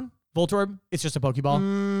Pokemon? Voltorb? It's just a Pokeball?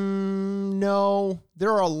 No,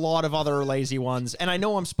 there are a lot of other lazy ones, and I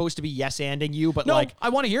know I'm supposed to be yes-anding you, but No, like, I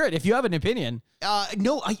want to hear it. If you have an opinion.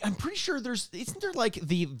 no, I'm pretty sure isn't there like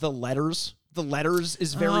the letters? The letters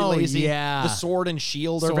is very Oh, lazy. yeah. The sword and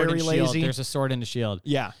shield are Sword very and shield. lazy. There's a sword and a shield.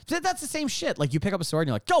 Yeah. That's the same shit. Like, you pick up a sword and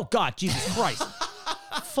you're like, oh, God, Jesus Christ.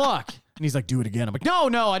 Fuck. And he's like, do it again. I'm like,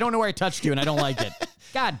 no, I don't know where I touched you, and I don't like it.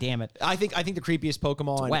 God damn it. I think the creepiest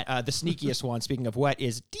Pokemon, wet. the sneakiest one, speaking of wet,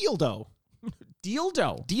 is Dildo.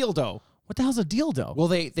 Dildo. What the hell's a dildo? Well,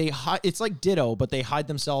 they hide, it's like Ditto, but they hide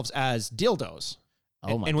themselves as dildos.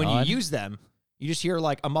 Oh, my And when God. you use them, you just hear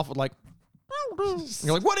like a muffled like, and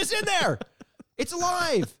you're like, what is in there? It's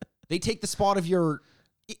alive. They take the spot of your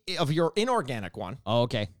inorganic one, Oh,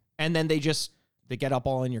 okay. and then they get up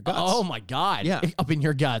all in your guts. Oh, my God. Yeah. Up in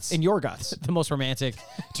your guts. In your guts. The most romantic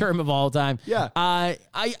term of all time. Yeah.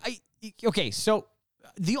 Okay, so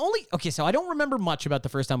so I don't remember much about the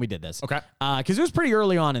first time we did this. Okay. Because it was pretty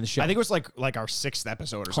early on in the show. I think it was like our 6th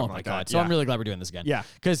episode or Oh something my like God. that. So I'm really glad we're doing this again. Yeah.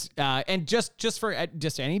 Because, and just for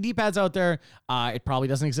any D-pads out there, it probably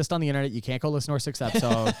doesn't exist on the internet. You can't go listen to our 6th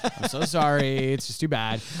episode. I'm so sorry. It's just too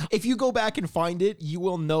bad. If you go back and find it, you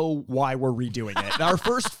will know why we're redoing it. Our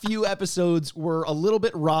first few episodes were a little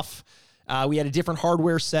bit rough. We had a different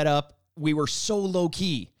hardware setup. We were so low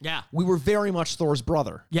key. Yeah. We were very much Thor's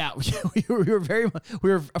brother. Yeah, we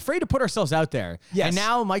were afraid to put ourselves out there. Yes. And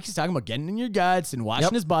now Mike's talking about getting in your guts and washing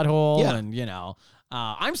Yep. his butthole, Yeah. and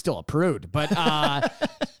I'm still a prude, but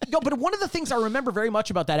no. But one of the things I remember very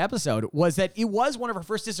much about that episode was that it was one of our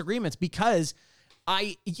first disagreements because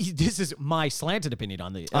this is my slanted opinion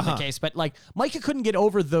on the case, but like Micah couldn't get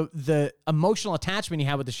over the emotional attachment he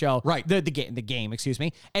had with the show, Right. The game, excuse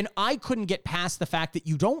me, and I couldn't get past the fact that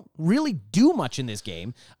you don't really do much in this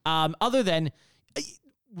game, other than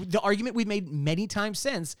the argument we've made many times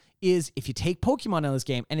since is if you take Pokemon in this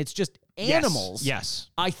game and it's just animals. Yes.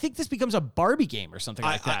 I think this becomes a Barbie game or something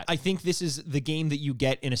like that. I think this is the game that you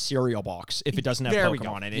get in a cereal box if it doesn't have There we go.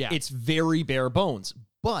 Pokemon in it. Yeah. It's very bare bones.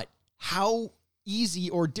 But how easy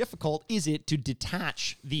or difficult is it to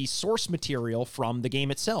detach the source material from the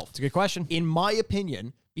game itself? It's a good question. In my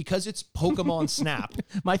opinion, because it's Pokemon Snap,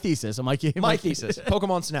 My thesis. I'm like, my thesis,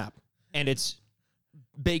 Pokemon Snap, and it's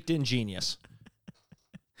baked in genius.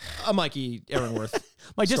 A Mikey Aaronworth.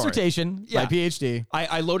 My story. dissertation, Yeah. my PhD.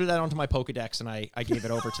 I loaded that onto my Pokedex and I gave it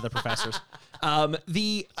over to the professors.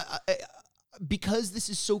 Because this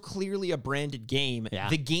is so clearly a branded game, Yeah.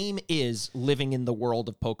 the game is living in the world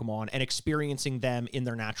of Pokemon and experiencing them in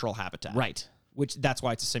their natural habitat. Right. That's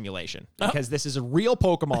why it's a simulation. Because this is a real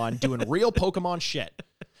Pokemon doing real Pokemon shit.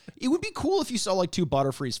 It would be cool if you saw like two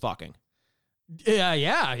Butterfrees fucking.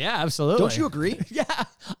 Yeah, absolutely. Don't you agree? Yeah,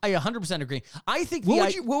 I 100% agree. I think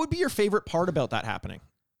What would be your favorite part about that happening?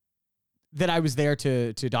 that I was there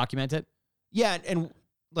to document it Yeah, and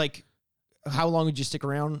like, how long would you stick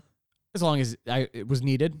around? as long as it was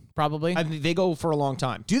needed, probably. I mean, they go for a long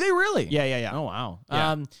time. Do they really? Yeah. Oh wow.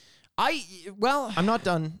 Yeah. I'm not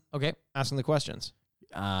done okay. asking the questions.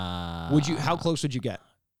 Would you? How close would you get?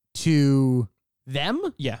 To them?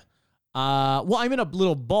 Yeah. Well, I'm in a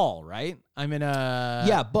little ball, right? I'm in a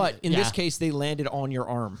Yeah, but in this yeah. case, they landed on your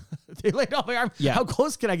arm. They laid off my arm. Yeah. How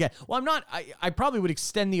close can I get? Well, I'm not. I probably would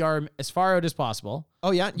extend the arm as far out as possible.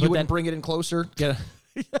 Oh, yeah? You But wouldn't then- bring it in closer? Get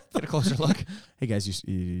a closer look? Hey guys,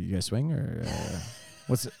 you guys swing or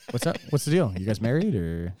what's up? What's the deal? You guys married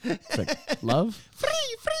or it's like love?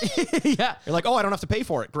 Free. Yeah. You're like, oh, I don't have to pay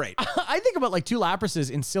for it. Great. I think about like two Laprases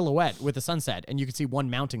in silhouette with the sunset, and you can see one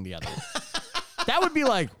mounting the other. That would be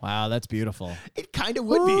like, wow, that's beautiful. It kind of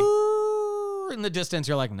would be. In the distance,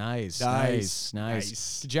 you're like, nice.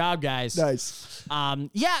 Good job, guys. Nice.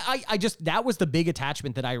 Yeah, I just that was the big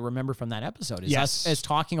attachment that I remember from that episode. Is Yes. us as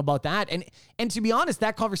talking about that, and to be honest,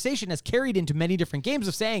 that conversation has carried into many different games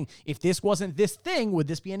of saying, if this wasn't this thing, would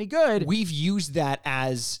this be any good? We've used that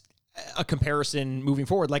as a comparison moving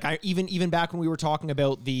forward. Like I even back when we were talking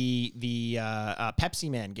about the Pepsi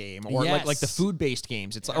Man game or like the Yes. food based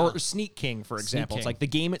games, it's or Sneak King for example. It's King. like the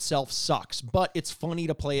game itself sucks, but it's funny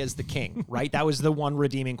to play as the king, right? That was the one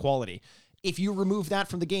redeeming quality. If you remove that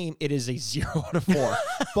from the game, it is a 0 out of 4.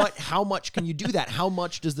 But how much can you do that? How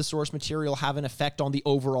much does the source material have an effect on the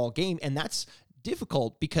overall game? And that's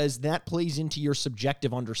difficult because that plays into your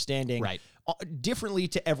subjective understanding Right. differently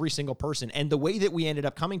to every single person. And the way that we ended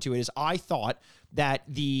up coming to it is I thought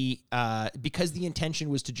that because the intention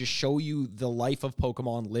was to just show you the life of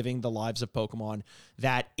Pokemon, living the lives of Pokemon,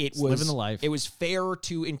 that it was living the life. It was fair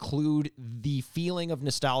to include the feeling of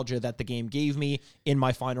nostalgia that the game gave me in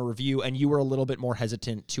my final review, and you were a little bit more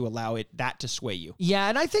hesitant to allow that to sway you. Yeah,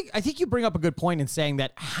 and I think you bring up a good point in saying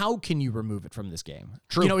that how can you remove it from this game?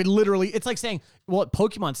 True. You know, it's like saying, well, at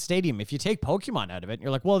Pokemon Stadium, if you take Pokemon out of it,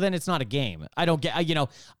 you're like, well, then it's not a game. I don't get,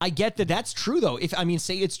 I get that. That's true though.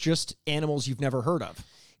 Say it's just animals you've never heard of.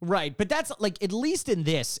 Right, but that's like, at least in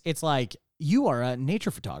this, it's like you are a nature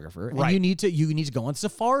photographer, and Right. you need to go on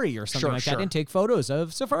safari or something like that and take photos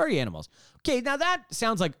of safari animals. Okay, now that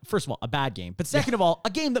sounds like, first of all, a bad game, but second of all, a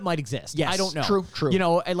game that might exist. Yes, I don't know. true. You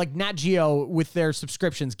know, and like Nat Geo with their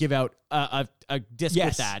subscriptions give out a disc Yes,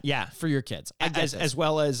 with that, yeah. for your kids. I get this. As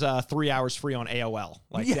well as 3 hours free on AOL.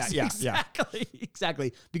 Like Yes, that. Yeah, exactly,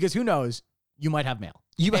 exactly. Because who knows, you might have mail.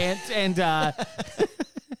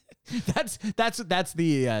 That's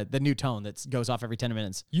the new tone that goes off every 10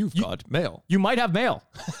 minutes. You've got mail. You might have mail.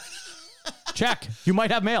 Check. You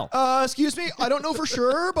might have mail. Excuse me, I don't know for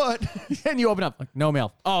sure, but And you open up, like, no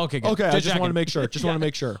mail. Oh, okay, good. okay, I just checking. want to make sure. Just want to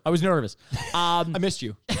make sure. I was nervous. I missed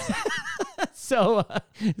you. So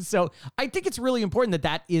I think it's really important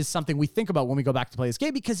that is something we think about when we go back to play this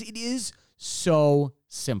game, because it is so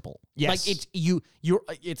simple. Yes. Like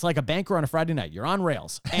it's like a banker on a Friday night. You're on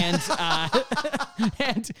rails, and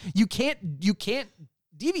and you can't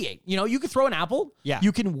deviate. You know, you could throw an apple. Yeah.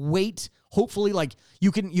 You can wait. Hopefully, like you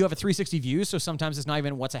have a 360 view, so sometimes it's not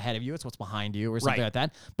even what's ahead of you; it's what's behind you, or something Right. like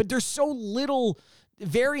that. But there's so little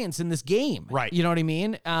variance in this game, Right. You know what I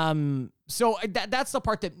mean? So that's the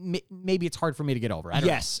part that maybe it's hard for me to get over. I don't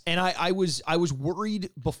know. Yes, and I was worried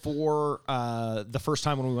before the first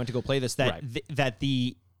time when we went to go play this that Right. that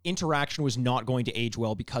the interaction was not going to age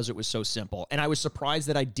well because it was so simple. And I was surprised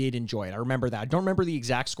that I did enjoy it. I remember that. I don't remember the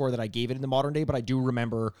exact score that I gave it in the modern day, but I do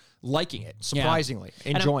remember liking it, surprisingly,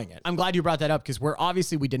 enjoying it. I'm glad you brought that up, because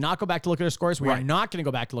we did not go back to look at our scores. We are Right. not going to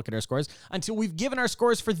go back to look at our scores until we've given our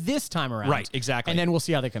scores for this time around. Right, exactly. And then we'll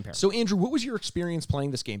see how they compare. So, Andrew, what was your experience playing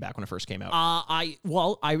this game back when it first came out? It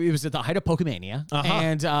was at the height of Pokemania,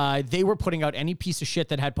 and they were putting out any piece of shit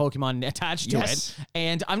that had Pokemon attached to Yes. it.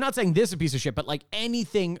 And I'm not saying this is a piece of shit, but like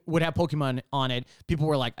anything would have Pokemon on it, people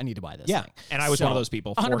were like, I need to buy this Yeah. thing. And I was one of those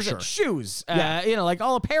people, for 100%. sure. Shoes, like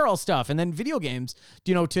all apparel stuff, and then video games,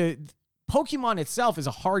 Pokemon itself is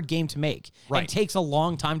a hard game to make. Right. It takes a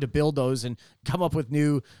long time to build those and come up with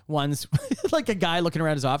new ones. Like a guy looking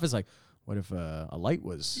around his office like, what if a light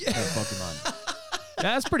was a Pokemon?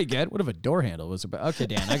 Yeah, that's pretty good. What if a door handle was okay,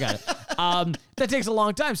 Dan, I got it. That takes a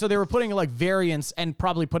long time. So they were putting like variants and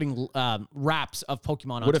probably putting wraps of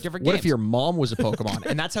Pokemon on different games. What if your mom was a Pokemon?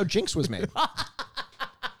 And that's how Jinx was made.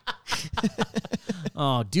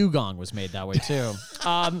 Oh, Dugong was made that way too.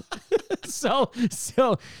 So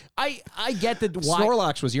I get that. Why?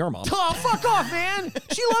 Snorlax was your mom. Oh, fuck off, man!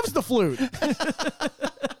 She loves the flute.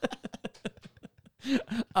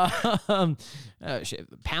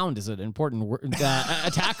 Pound is an important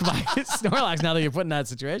attack by Snorlax now that you're put in that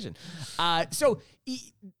situation.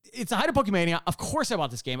 It's a height of Pokemania. Of course I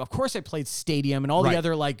bought this game. Of course I played Stadium and all the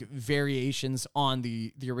other like variations on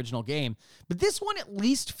the original game. But this one at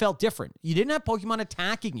least felt different. You didn't have Pokemon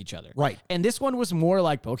attacking each other. Right. And this one was more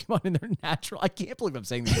like Pokemon in their natural, I can't believe I'm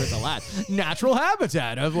saying these words a lot, natural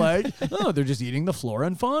habitat of like, oh, they're just eating the flora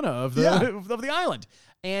and fauna of the island.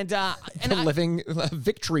 And Living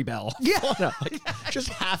Victory Bell. Yeah. Just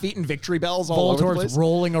half-eaten Victory Bells all over the place. Voltorb's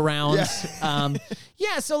rolling around.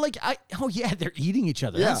 Yeah. So like, they're eating each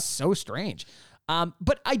other. Yeah. That's so strange.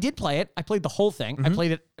 But I did play it. I played the whole thing. I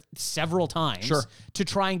played it several times to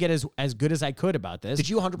try and get as good as I could about this. Did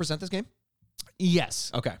you 100% this game? Yes.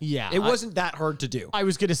 Okay. Yeah. It wasn't that hard to do. I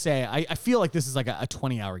was going to say, I feel like this is like a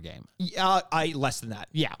 20-hour game. Less than that.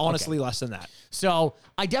 Yeah, Honestly, less than that. So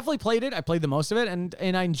I definitely played it. I played the most of it,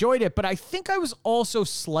 and I enjoyed it. But I think I was also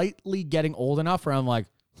slightly getting old enough where I'm like,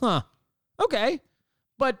 okay.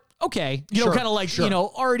 But okay. Sure, Kind of like, sure.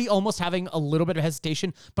 already almost having a little bit of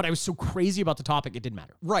hesitation. But I was so crazy about the topic, it didn't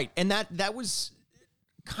matter. Right. And that was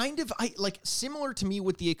kind of similar to me,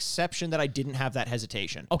 with the exception that I didn't have that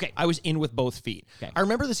hesitation. Okay. I was in with both feet. Okay. I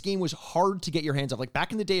remember this game was hard to get your hands on. Like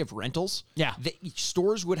back in the day of rentals, the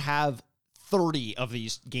stores would have 30 of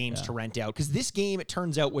these games to rent out, because this game, it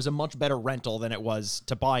turns out, was a much better rental than it was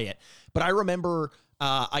to buy it. But I remember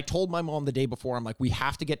I told my mom the day before, I'm like, we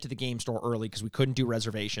have to get to the game store early because we couldn't do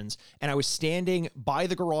reservations. And I was standing by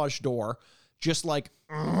the garage door just like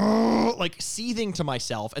seething to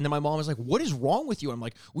myself. And then my mom was like, what is wrong with you? I'm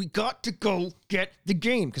like, we got to go get the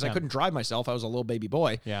game because I couldn't drive myself. I was a little baby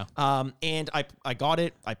boy. Yeah. And I got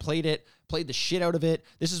it. I played the shit out of it.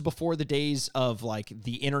 This is before the days of like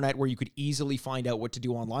the internet where you could easily find out what to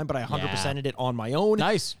do online, but I 100%ed it on my own.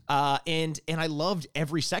 Nice. And I loved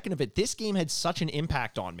every second of it. This game had such an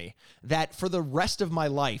impact on me that for the rest of my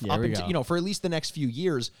life, up until, for at least the next few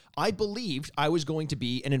years, I believed I was going to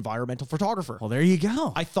be an environmental photographer. Well, there you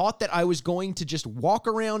go. I thought that I was going to just walk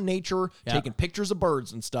around nature, taking pictures of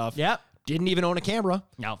birds and stuff. Yep. Didn't even own a camera.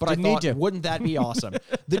 No, but I didn't need thought, to. wouldn't that be awesome?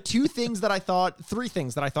 Three things that I thought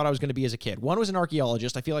I was going to be as a kid. One was an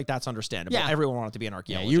archaeologist. I feel like that's understandable. Yeah. Everyone wanted to be an Yeah,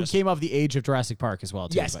 archaeologist. you came off the age of Jurassic Park as well,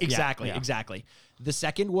 too. Yes, but exactly, exactly. The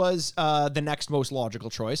second was the next most logical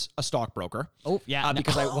choice, a stockbroker. Oh, yeah.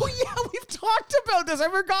 Because we've talked about this. I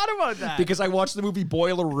forgot about that. because I watched the movie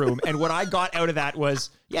Boiler Room, and what I got out of that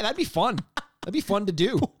was, that'd be fun. That'd be fun to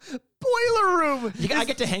do. Boiler Room. I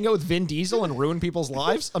get to hang out with Vin Diesel and ruin people's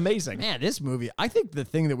lives. Amazing. Man, this movie, I think the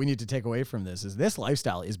thing that we need to take away from this is this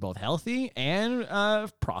lifestyle is both healthy and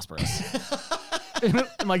prosperous.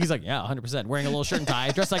 Mikey's like, yeah, 100%. Wearing a little shirt and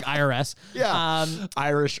tie, dressed like IRS. Yeah.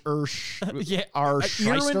 Irish Ersh. Yeah. R.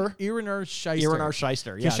 Shyster. Erin R. Shyster. Erin R.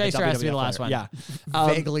 Shyster. Yeah. Shyster has to be the last one. Yeah.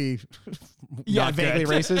 Vaguely. not vaguely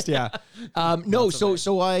good. racist. Yeah. No.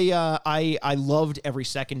 So I loved every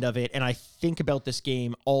second of it, and I think about this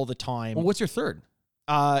game all the time. Well, what's your third?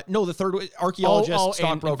 No, the third was archaeologist,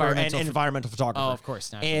 and stockbroker, and environmental photographer. Oh, of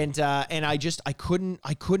course. Naturally. And I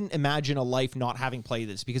couldn't imagine a life not having played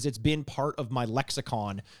this because it's been part of my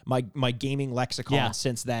lexicon, my gaming lexicon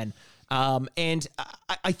since then. And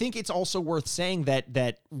I think it's also worth saying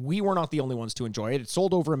that we were not the only ones to enjoy it. It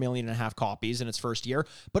sold over 1.5 million copies in its first year.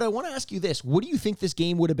 But I want to ask you this: what do you think this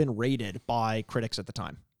game would have been rated by critics at the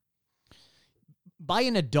time? By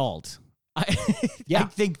an adult. I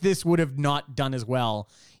think this would have not done as well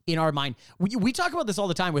in our mind. We talk about this all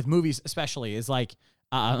the time with movies, especially is like,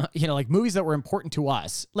 like movies that were important to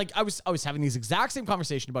us. Like I was having these exact same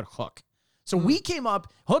conversation about Hook. So we came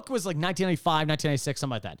up, Hook was like 1995, 1996,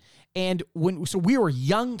 something like that. And we were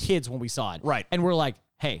young kids when we saw it. Right. And we're like,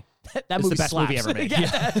 hey, that movie's the best movie ever made.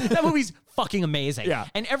 That movie's fucking amazing. Yeah.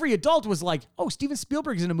 And every adult was like, oh, Steven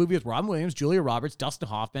Spielberg's in a movie with Robin Williams, Julia Roberts, Dustin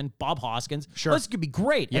Hoffman, Bob Hoskins. Sure. This could be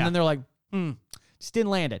great. Yeah. And then they're like, just didn't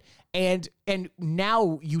land it. And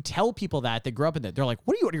now you tell people that they grew up in that. They're like,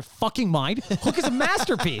 what are you out of your fucking mind? Hook is a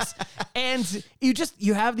masterpiece. And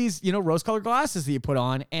you have these, rose-colored glasses that you put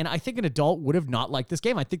on. And I think an adult would have not liked this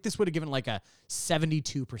game. I think this would have given like a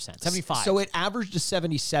 72%, 75. So it averaged a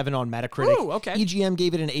 77 on Metacritic. Ooh, okay. EGM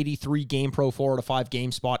gave it an 83, GamePro 4 out of 5,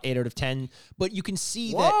 GameSpot 8 out of 10. But you can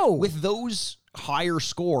see that with those higher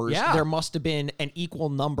scores, there must have been an equal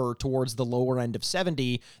number towards the lower end of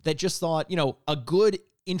 70 that just thought, a good,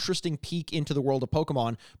 interesting peek into the world of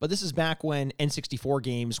Pokemon. But this is back when N64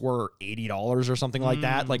 games were $80 or something like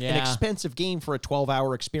that. Like an expensive game for a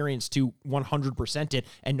 12-hour experience to 100% it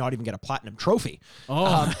and not even get a platinum trophy.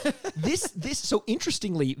 So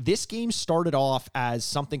interestingly, this game started off as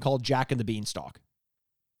something called Jack and the Beanstalk.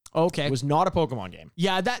 Okay. It was not a Pokemon game.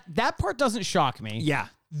 Yeah, that part doesn't shock me. Yeah.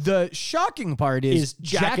 The shocking part is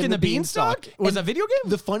Jack and the Beanstalk was a video game?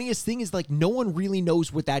 The funniest thing is, like, no one really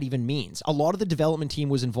knows what that even means. A lot of the development team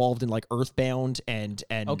was involved in, like, Earthbound and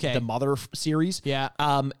the Mother series. Yeah.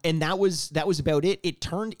 And that was about it. It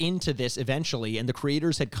turned into this eventually, and the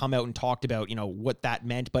creators had come out and talked about, what that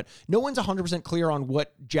meant. But no one's 100% clear on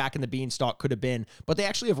what Jack and the Beanstalk could have been. But they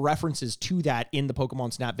actually have references to that in the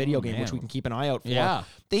Pokemon Snap video game, which we can keep an eye out for. Yeah.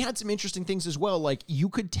 They had some interesting things as well. Like, you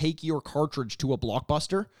could take your cartridge to a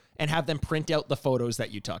Blockbuster and have them print out the photos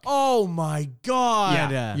that you took. Oh my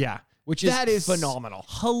God. Yeah. Which is phenomenal.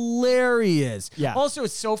 Hilarious. Yeah. Also,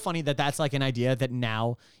 it's so funny that that's like an idea that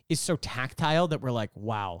now is so tactile that we're like,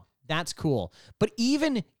 wow, that's cool. But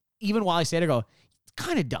even while I say it, I go, it's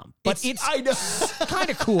kind of dumb. But it's I know.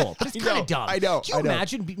 kind of cool. But it's kind of dumb. I know. Do you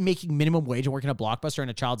imagine making minimum wage and working at Blockbuster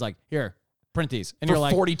and a child's like, here, print these. And For you're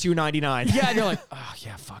like $42.99. Yeah, and you're like, oh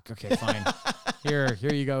yeah, fuck. Okay, fine. Here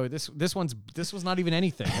you go. This was not even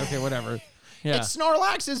anything. Okay, whatever. Yeah. It's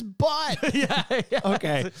Snorlax's butt. yeah.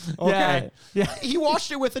 Okay. Yeah. He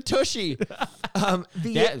washed it with a tushy.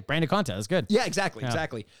 Branded content. That's good. Yeah,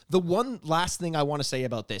 exactly. The one last thing I want to say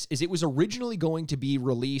about this is it was originally going to be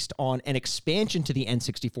released on an expansion to the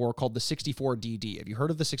N64 called the 64DD. Have you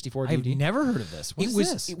heard of the 64DD? I've never heard of this. What is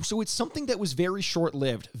this? So it's something that was very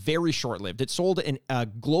short-lived. It sold a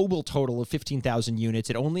global total of 15,000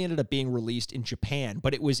 units. It only ended up being released in Japan,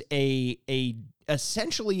 but it was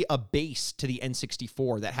essentially a base to the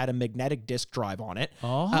N64 that had a magnetic disk drive on it.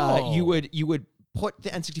 Oh. You would put the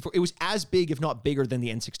N64, it was as big, if not bigger than the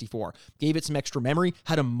N64. Gave it some extra memory,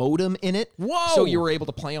 had a modem in it. Whoa! So you were able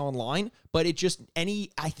to play online, but it just,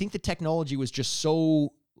 I think the technology was just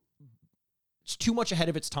so, it's too much ahead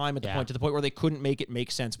of its time at the point, to the point where they couldn't make it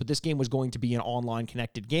make sense. But this game was going to be an online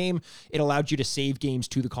connected game. It allowed you to save games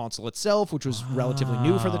to the console itself, which was relatively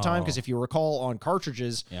new for the time. Because if you recall, on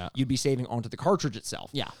cartridges, you'd be saving onto the cartridge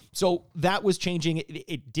itself. Yeah. So that was changing.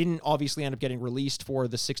 It didn't obviously end up getting released for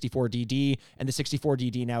the 64DD, and the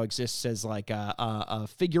 64DD now exists as like a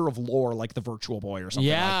figure of lore, like the Virtual Boy or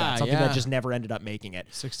something like that. Something that just never ended up making it.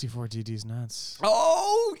 64DD's nuts.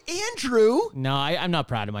 Oh, Andrew! No, I'm not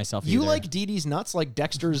proud of myself either. You like DD's nuts like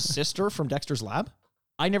Dexter's sister from Dexter's Lab?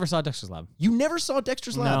 I never saw Dexter's Lab. You never saw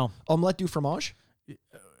Dexter's Lab? No. Omelette du fromage?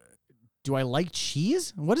 Do I like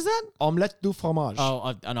cheese? What is that? Omelette du fromage.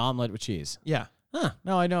 Oh, an omelet with cheese. Yeah. Huh.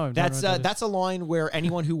 No, I know. That's a line where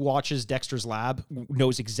anyone who watches Dexter's Lab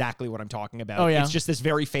knows exactly what I'm talking about. Oh, yeah? It's just this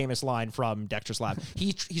very famous line from Dexter's Lab.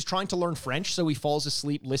 He's trying to learn French, so he falls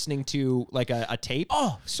asleep listening to like a tape.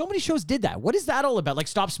 Oh, so many shows did that. What is that all about? Like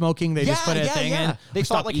stop smoking, they just put a thing in. They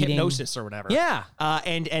stop thought like eating. hypnosis or whatever. Yeah.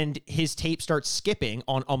 And his tape starts skipping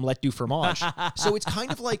on Omelette du fromage. So it's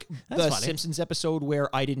kind of like the funny. Simpsons episode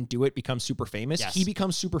where I Didn't Do It becomes super famous. Yes. He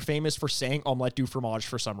becomes super famous for saying Omelette du fromage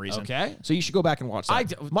for some reason. Okay. So you should go back and watch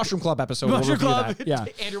that. Mushroom Club episode. Mushroom we'll Club. that. Yeah.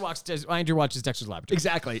 Andrew watches Dexter's Lab.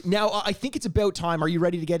 Exactly. Now, I think it's about time. Are you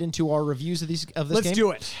ready to get into our reviews of this game? Let's do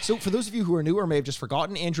it. So for those of you who are new or may have just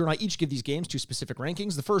forgotten, Andrew and I each give these games 2 specific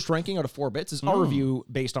rankings. The first ranking out of 4 bits is our review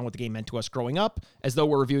based on what the game meant to us growing up, as though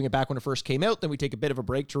we're reviewing it back when it first came out. Then we take a bit of a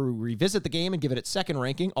break to revisit the game and give it its second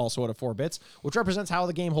ranking, also out of 4 bits, which represents how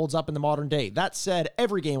the game holds up in the modern day. That said,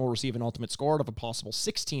 every game will receive an ultimate score out of a possible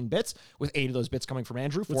 16 bits, with 8 of those bits coming from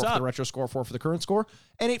Andrew, 4 for the retro score, 4 for the current score,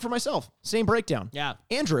 and 8 for myself. Same breakdown. Yeah.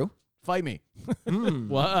 Andrew, Fight me.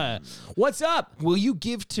 What? What's up? will you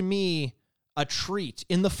give to me a treat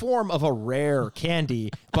in the form of a rare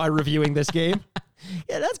candy by reviewing this game?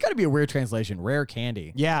 Yeah, that's got to be a weird translation. Rare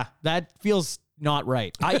candy. Yeah. That feels not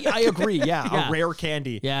right. I agree. Yeah, Yeah. a rare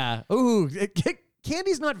candy. Yeah. Ooh,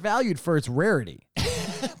 candy's not valued for its rarity.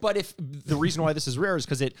 But if the reason why this is rare is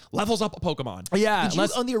because it levels up a Pokemon. Yeah, Did you,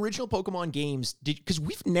 on the original Pokemon games, because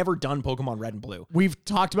we've never done Pokemon Red and Blue. We've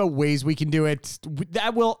talked about ways we can do it.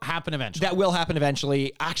 That will happen eventually. That will happen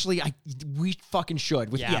eventually. Actually, we fucking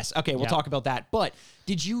should. Yeah. Yes. Okay, we'll Yeah. talk about that. But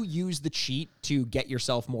did you use the cheat to get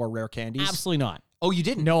yourself more rare candies? Absolutely not. Oh, you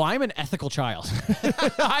didn't? No, I'm an ethical child.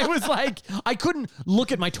 I was like, I couldn't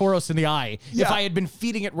look at my Tauros in the eye if I had been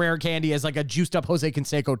feeding it rare candy as like a juiced up Jose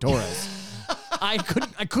Canseco Tauros. I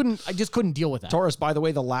just couldn't deal with that. Tauros, by the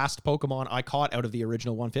way, the last Pokemon I caught out of the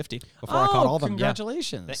original 150 before I caught all of them.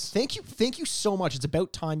 Congratulations. Yeah. Thank you so much. It's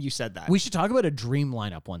about time you said that. We should talk about a dream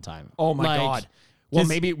lineup one time. Oh my God. Well,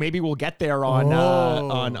 maybe we'll get there on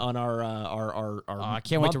our I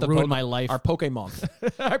can't wait to ruin my life. Our Pokemon.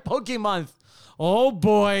 Our Pokemon. Oh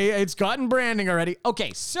boy, it's gotten branding already.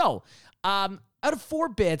 Okay, so out of 4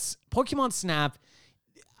 bits, Pokemon Snap.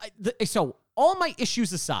 So all my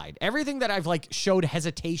issues aside, everything that I've like showed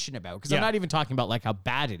hesitation about, because I'm not even talking about like how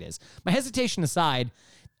bad it is. My hesitation aside,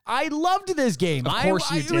 I loved this game. Of course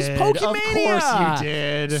you did. It was Pokemania. Of course you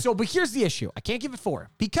did. So, but here's the issue. I can't give it 4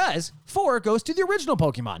 because 4 goes to the original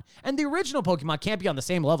Pokemon. And the original Pokemon can't be on the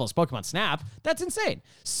same level as Pokemon Snap. That's insane.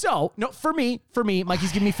 So, no, for me,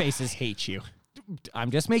 Mikey's giving me faces. Hate you.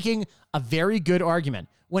 I'm just making a very good argument.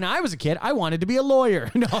 When I was a kid, I wanted to be a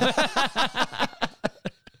lawyer. No.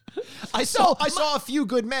 I saw a few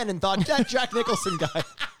good men and thought, that Jack Nicholson guy.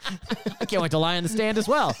 I can't wait to lie on the stand as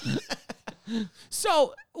well.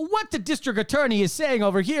 So, what the district attorney is saying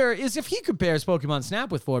over here is if he compares Pokemon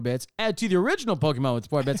Snap with 4 bits and to the original Pokemon with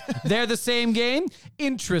 4 bits, they're the same game?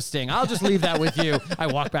 Interesting. I'll just leave that with you. I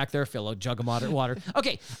walk back there, fill a jug of water.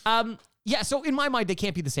 Okay. Yeah, so in my mind, they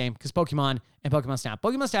can't be the same because Pokemon and Pokemon Snap.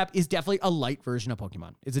 Pokemon Snap is definitely a light version of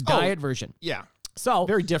Pokemon. It's a diet version. Yeah. So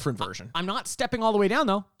very different version. I'm not stepping all the way down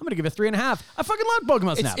though. I'm gonna give it 3.5. I fucking love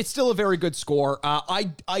Pokemon Snap. It's still a very good score.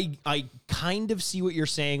 I kind of see what you're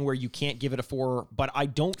saying where you can't give it a 4, but I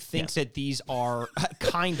don't think that these are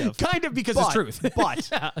kind of because it's truth. But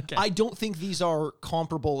Yeah, okay. I don't think these are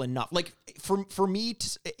comparable enough. Like for me,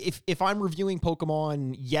 if I'm reviewing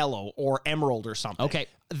Pokemon Yellow or Emerald or something, okay,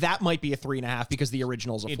 that might be a 3.5 because the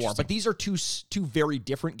original's a 4. But these are two very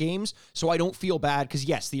different games, so I don't feel bad because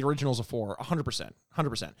yes, the original's a 4, 100%.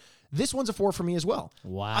 This one's a 4 for me as well.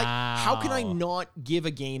 Wow. How can I not give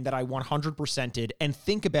a game that I 100%ed and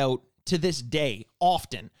think about to this day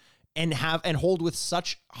often and hold with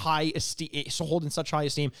such high esteem, hold in such high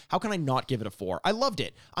esteem. How can I not give it a 4? I loved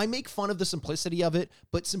it. I make fun of the simplicity of it,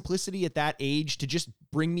 but simplicity at that age to just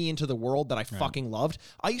bring me into the world that I fucking loved.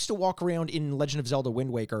 I used to walk around in Legend of Zelda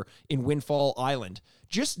Wind Waker in Windfall Island,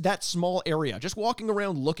 just that small area, just walking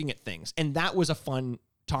around looking at things, and that was a fun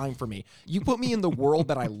time for me. You put me in the world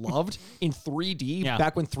that I loved in 3D,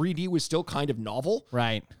 back when 3D was still kind of novel.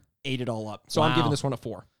 Right. Ate it all up. So I'm giving this one a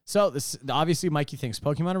 4. So this obviously Mikey thinks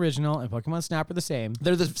Pokemon Original and Pokemon Snap are the same.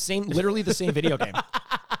 They're the same, literally the same video game.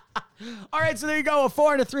 All right, so there you go. A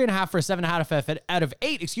 4 and a 3.5 for a 7.5 out of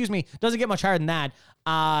 8. Excuse me. Doesn't get much higher than that.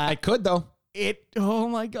 I could though. Oh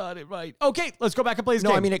my God, it might. Okay, let's go back and play this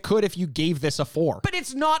game. No, I mean, it could if you gave this a 4. But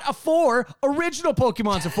it's not a 4. Original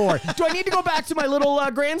Pokemon's a 4. Do I need to go back to my little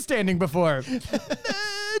grandstanding before?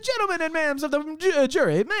 Gentlemen and ma'ams of the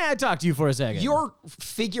jury, may I talk to you for a second? You're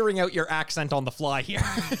figuring out your accent on the fly here.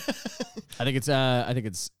 I think it's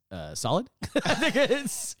solid. I think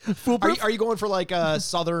it's foolproof. Are you going for like a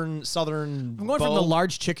southern? I'm going from the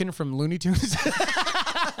large chicken from Looney Tunes.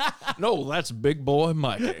 No, that's Big Boy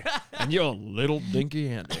Mikey. And you're little Dinky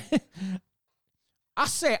Andy. I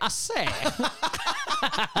say.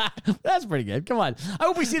 That's pretty good. Come on. I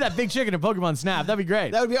hope we see that big chicken in Pokemon Snap. That'd be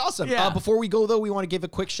great. That would be awesome. Yeah. Before we go, though, we want to give a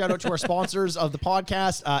quick shout out to our sponsors of the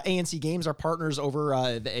podcast. ANC Games, our partners over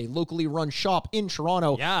a locally run shop in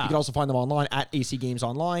Toronto. Yeah. You can also find them online at AC Games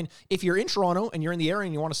Online. If you're in Toronto and you're in the area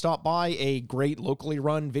and you want to stop by a great locally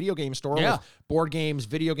run video game store with board games,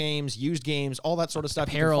 video games, used games, all that sort of stuff,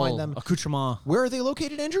 Apparel, you can find them. accoutrement. Where are they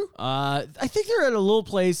located, Andrew? I think they're at a little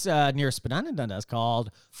place near Spadina and Dundas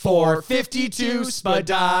called 452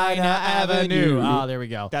 Spadina Avenue. Oh, there we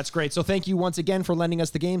go. That's great. So thank you once again for lending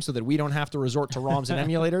us the game so that we don't have to resort to ROMs and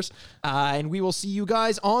emulators. And we will see you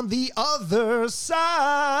guys on the other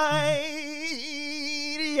side.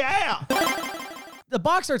 Yeah. The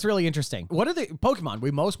box art's really interesting. What are the Pokemon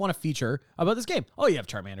we most want to feature about this game? Oh, you have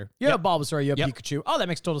Charmander. You have Bulbasaur. You have Pikachu. Oh, that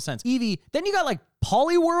makes total sense. Eevee. Then you got like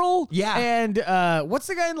Poliwhirl. Yeah. And what's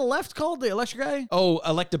the guy on the left called? The electric guy? Oh,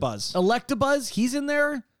 Electabuzz. Electabuzz. He's in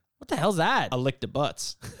there. What the hell's that?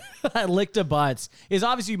 Electabutts. Electabutts is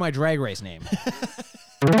obviously my drag race name.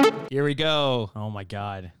 Here we go. Oh my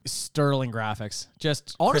God. Sterling graphics.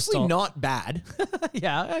 Just Honestly, crystal. not bad.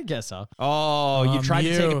 Yeah, I guess so. Oh, you tried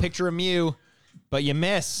to take Mew. a picture of Mew, but you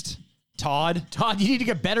missed. Todd, You need to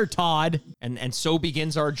get better, Todd. and so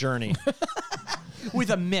begins our journey.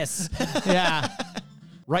 With a miss. Yeah.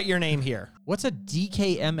 Write your name here. What's a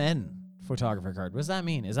DKMN photographer card? What does that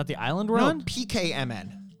mean? Is that the island we're No, on?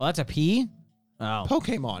 PKMN. Well, that's a P? Oh.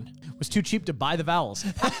 Pokemon. Was too cheap to buy the vowels.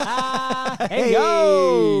 Hey,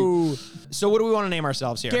 yo! So what do we want to name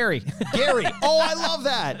ourselves here? Gary. Gary. Oh, I love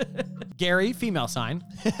that. Gary, female sign.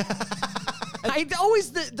 I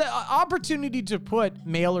always, the opportunity to put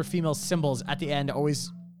male or female symbols at the end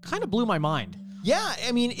always kind of blew my mind. Yeah,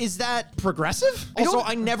 I mean, is that progressive?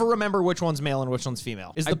 I never remember which one's male and which one's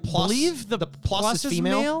female. Is the plus? Believe the plus is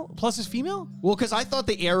female? male? Plus is female? Well, because I thought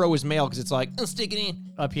the arrow was male because it's like, stick it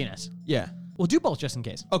in. A penis. Yeah. We'll do both just in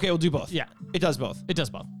case. Okay, we'll do both. Yeah. It does both. It does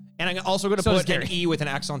both. And I'm also going to So does put an Gary. E with an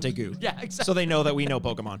accent aigu. Yeah, exactly. So they know that we know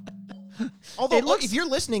Pokemon. Although, It looks- if you're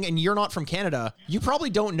listening and you're not from Canada, you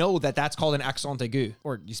probably don't know that that's called an accent aigu.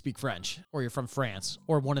 Or you speak French. Or you're from France.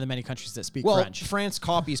 Or one of the many countries that speak Well, French. France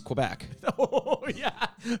copies Quebec. Oh, yeah.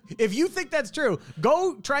 If you think that's true,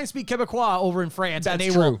 go try and speak Quebecois over in France, and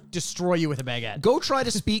That's they will true. destroy you with a baguette. Go try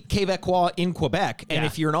to speak Quebecois in Quebec, and Yeah.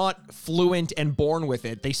 if you're not fluent and born with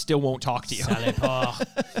it, they still won't talk to you.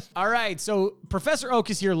 All right, so Professor Oak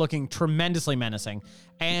is here looking tremendously menacing.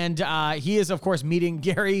 And he is, of course, meeting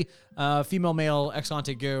Gary, female, male,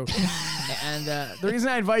 ex-ante goo. And the reason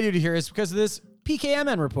I invite you to here is because of this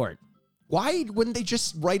PKMN report. Why wouldn't they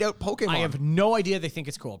just write out Pokemon? I have no idea. They think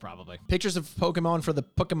it's cool, probably. Pictures of Pokemon for the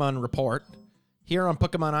Pokemon report. Here on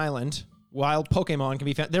Pokemon Island, wild Pokemon can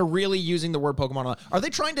be found. They're really using the word Pokemon. Are they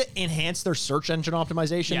trying to enhance their search engine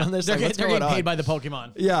optimization on this? They're, Like, what's they're going getting paid on? by the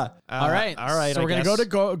Pokemon. Yeah. All right. All right. So I we're going guess. to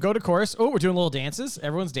go to chorus. Oh, we're doing little dances.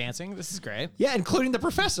 Everyone's dancing. This is great. Yeah, including the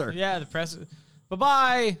professor. Yeah, the press.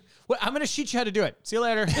 Bye-bye. Well, I'm going to teach you how to do it. See you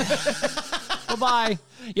later. Bye-bye.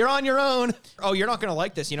 You're on your own. Oh, you're not going to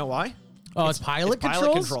like this. You know why? Oh, it's pilot it's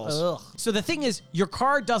pilot controls? controls. Ugh. So the thing is, your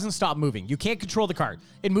car doesn't stop moving. You can't control the car.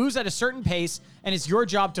 It moves at a certain pace, and it's your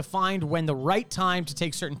job to find when the right time to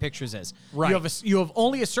take certain pictures is. Right. You have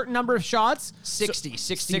only a certain number of shots. 60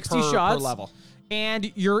 shots per level. And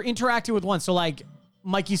you're interacting with one. So like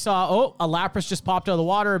Mikey saw, a Lapras just popped out of the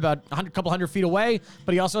water about a couple hundred feet away,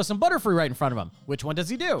 but he also has some Butterfree right in front of him. Which one does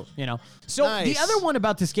he do? You know. So Nice. the other one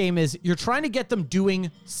about this game is you're trying to get them doing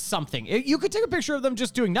something. You could take a picture of them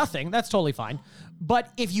just doing nothing. That's totally fine. But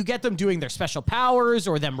if you get them doing their special powers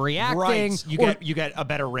or them reacting, Right. You get a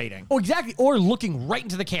better rating. Oh, exactly. Or looking right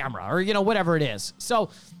into the camera or, whatever it is.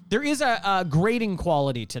 So there is a grading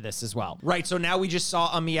quality to this as well. Right, so now we just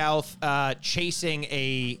saw a Meowth chasing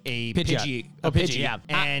a Pidgey, yeah.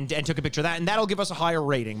 and took a picture of that, and that'll give us a higher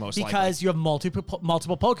rating most likely. Because you have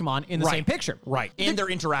multiple Pokemon in the same picture. Right, and they're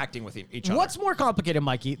interacting with each other. What's more complicated,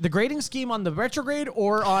 Mikey? The grading scheme on the retrograde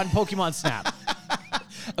or on Pokemon Snap?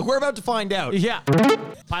 We're about to find out. Yeah.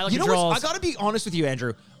 Pilot You know controls. what? I got to be honest with you,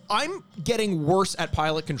 Andrew. I'm getting worse at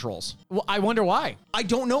pilot controls. Well, I wonder why. I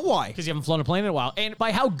don't know why. Because you haven't flown a plane in a while. And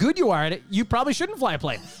by how good you are at it, you probably shouldn't fly a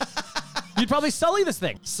plane. You'd probably sully this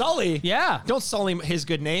thing. Sully? Yeah. Don't sully his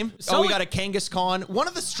good name. Sully- we got a Kangaskhan. One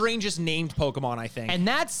of the strangest named Pokemon, I think. And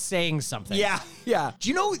that's saying something. yeah. Do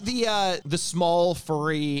you know the small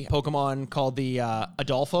furry Pokemon called the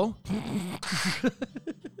Adolfo?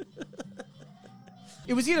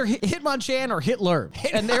 It was either Hitmonchan or Hitler.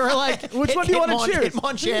 And they were like, which one do you want to choose?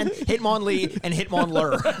 Hitmonchan, Hitmonlee, and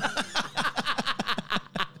Hitmonlure.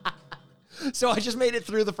 So I just made it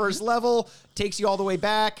through the first level. Takes you all the way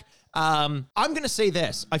back. I'm going to say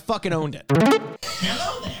this. I fucking owned it.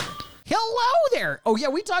 Hello there. Oh, yeah,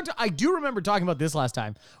 I do remember talking about this last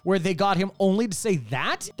time, where they got him only to say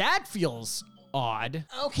that. That feels odd.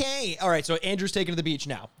 Okay. All right. So Andrew's taking to the beach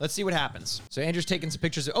now. Let's see what happens. So Andrew's taking some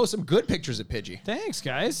pictures. Some good pictures of Pidgey. Thanks,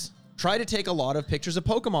 guys. Try to take a lot of pictures of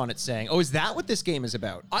Pokemon, it's saying. Oh, is that what this game is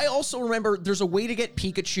about? I also remember there's a way to get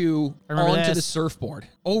Pikachu onto the surfboard.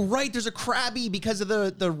 Oh, right. There's a Krabby because of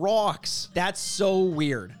the rocks. That's so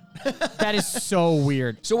weird. That is so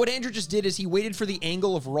weird. So what Andrew just did is he waited for the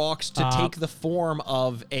angle of rocks to take the form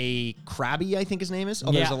of a Krabby, I think his name is.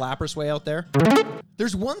 Oh, there's a Lapras way out there.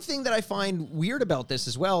 There's one thing that I find weird about this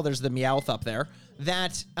as well. There's the Meowth up there.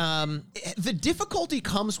 That the difficulty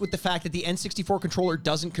comes with the fact that the N64 controller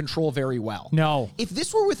doesn't control very well. No. If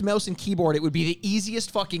this were with mouse and keyboard, it would be the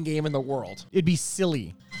easiest fucking game in the world. It'd be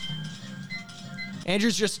silly.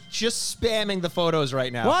 Andrew's just spamming the photos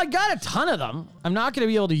right now. Well, I got a ton of them. I'm not going to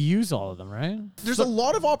be able to use all of them, right? There's a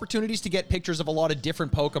lot of opportunities to get pictures of a lot of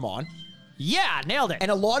different Pokemon. Yeah, nailed it. And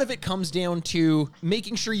a lot of it comes down to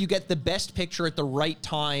making sure you get the best picture at the right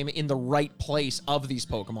time in the right place of these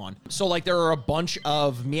Pokemon. So, like, there are a bunch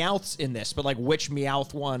of Meowths in this, but, like, which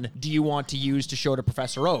Meowth one do you want to use to show to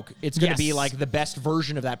Professor Oak? It's going to be, like, the best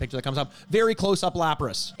version of that picture that comes up. Very close-up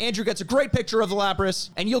Lapras. Andrew gets a great picture of the Lapras,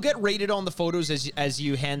 and you'll get rated on the photos as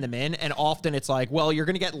you hand them in, and often it's like, well, you're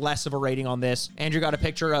going to get less of a rating on this. Andrew got a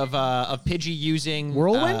picture of Pidgey using...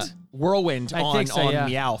 Whirlwind I on think so, yeah.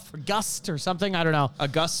 Meowth. Gust or something, I don't know.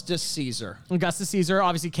 Augustus Caesar. Augustus Caesar,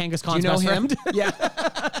 obviously Kangaskhan's Do you know best him? friend. Yeah.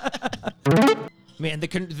 Man,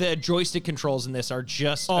 the joystick controls in this are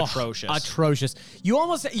just atrocious. Atrocious.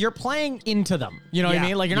 You're playing into them. You know what I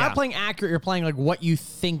mean? Like, you're not playing accurate. You're playing like what you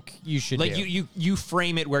think you should do. Like you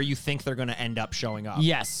frame it where you think they're going to end up showing up.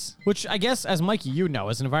 Yes. Which I guess, as Mikey, you know,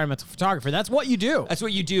 as an environmental photographer, that's what you do. That's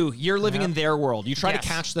what you do. You're living in their world. You try to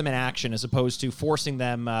catch them in action as opposed to forcing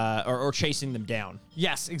them or chasing them down.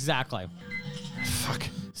 Yes, exactly. Fuck.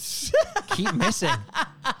 Keep missing.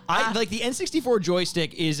 Like the N64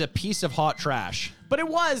 joystick is a piece of hot trash. But it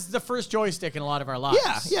was the first joystick in a lot of our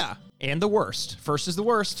lives. Yeah. And the worst. First is the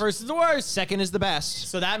worst. Second is the best.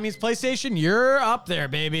 So that means PlayStation, you're up there,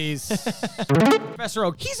 babies. Professor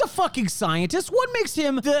Oak, he's a fucking scientist. What makes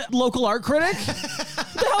him the local art critic? What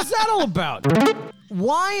the hell's that all about?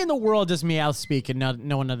 Why in the world does Meowth speak and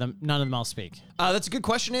none of them else speak? That's a good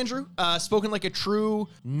question, Andrew. Spoken like a true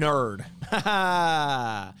nerd.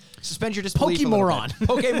 Suspend your disbelief.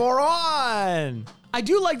 Pokemoron. I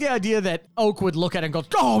do like the idea that Oak would look at it and go,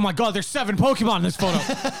 oh my God, there's 7 Pokemon in this photo.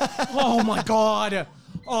 Oh my God.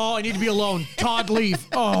 Oh, I need to be alone. Todd, leave.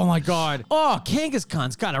 Oh my God. Oh,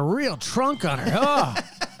 Kangaskhan's got a real trunk on her. Oh,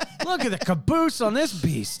 look at the caboose on this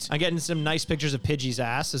beast. I'm getting some nice pictures of Pidgey's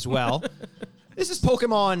ass as well. This is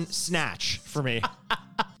Pokemon Snatch for me.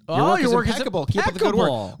 Your work is impeccable. Keep up the good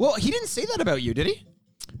work. Well, he didn't say that about you, did he?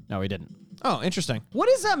 No, he didn't. Oh, interesting. What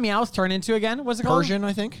does that Meowth turn into again? What's it called? Persian,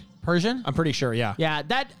 I think. Persian? I'm pretty sure, yeah. Yeah,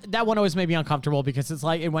 that one always made me uncomfortable because it's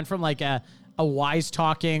like it went from like a wise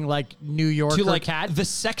talking like New Yorker to like cat, the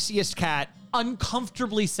sexiest cat,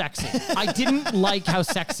 uncomfortably sexy. I didn't like how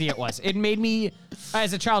sexy it was. It made me,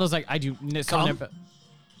 as a child, I was like, I do.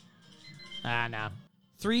 Nah.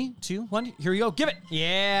 3, 2, 1. Here we go. Give it.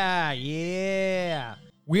 Yeah.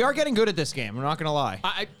 We are getting good at this game. I'm not gonna lie.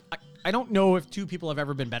 I don't know if 2 people have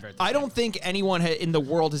ever been better at this. I don't think anyone in the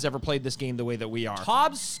world has ever played this game the way that we are.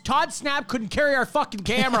 Todd Snap couldn't carry our fucking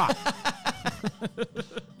camera.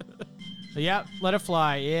 Yep, let it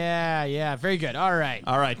fly. Yeah, very good. All right.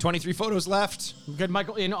 All right, 23 photos left. Good,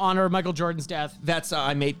 Michael, in honor of Michael Jordan's death. That's,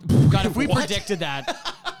 I made... God, if we What? predicted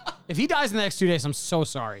that. If he dies in the next 2 days, I'm so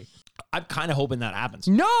sorry. I'm kind of hoping that happens.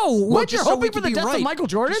 No! What? just You're so we hoping for can the be death right. of Michael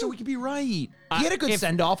Jordan? Just so we can be right. He had a good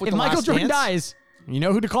send-off with if the Michael Last Jordan Dance. dies, you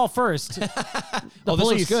know who to call first. This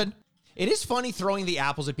was good. It is funny throwing the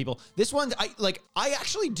apples at people. This one, I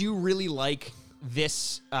actually do really like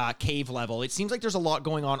this cave level. It seems like there's a lot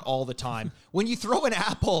going on all the time. When you throw an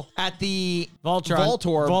apple at the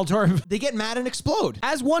Voltorb, they get mad and explode.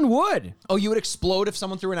 As one would. Oh, you would explode if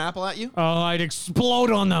someone threw an apple at you? Oh, I'd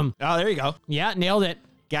explode on them. Oh, there you go. Yeah, nailed it.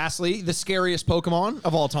 Ghastly, the scariest Pokemon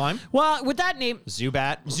of all time. Well, with that name...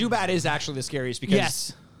 Zubat. Zubat is actually the scariest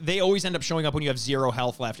because they always end up showing up when you have 0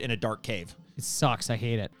 health left in a dark cave. It sucks. I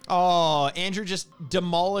hate it. Oh, Andrew just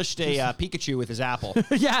demolished a Pikachu with his apple.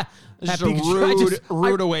 Yeah. This that is a Pikachu-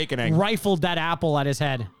 rude awakening. Rifled that apple at his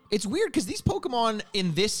head. It's weird because these Pokemon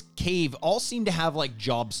in this cave all seem to have like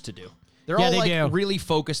jobs to do. They're Yeah, all they like do. really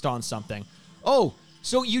focused on something. Oh,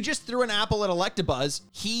 so you just threw an apple at Electabuzz.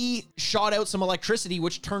 He shot out some electricity,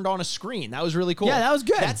 which turned on a screen. That was really cool. Yeah, that was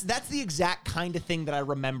good. That's the exact kind of thing that I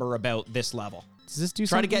remember about this level. Does this do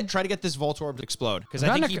Try something? to get this Voltorb to explode because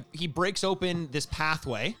I think he breaks open this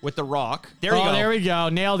pathway with the rock. There you go. There we go.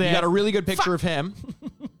 Nailed it. You got a really good picture of him.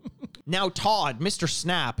 Now Todd, Mr.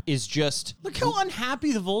 Snap, is just... Look how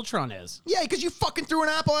unhappy the Voltron is. Yeah, because you fucking threw an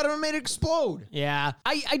apple at him and made it explode. Yeah.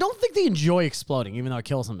 I don't think they enjoy exploding, even though it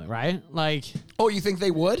kills them, right? Like... Oh, you think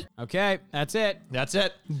they would? Okay, that's it. That's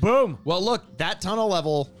it. Boom. Well, look, that tunnel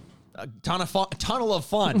level, tunnel of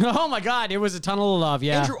fun. Oh my God, it was a tunnel of love,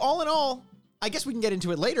 yeah. Andrew, all in all, I guess we can get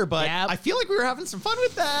into it later, but Yep. I feel like we were having some fun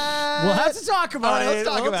with that. We'll have to talk about All right, it. Let's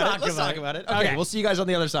talk We'll about talk it. Let's about talk it. about it. Okay. Okay, we'll see you guys on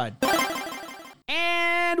the other side.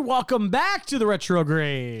 And welcome back to the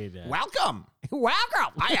Retrograde. Welcome.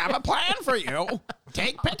 Welcome. I have a plan for you.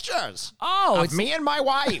 Take pictures. Oh, of it's me and my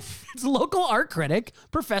wife. It's local art critic,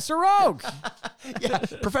 Professor Oak. Yeah,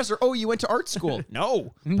 Professor. Oh, you went to art school?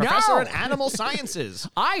 No, Professor in animal sciences.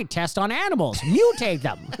 I test on animals, mutate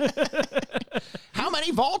them. How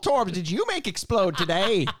many Voltorbs did you make explode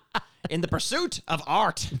today in the pursuit of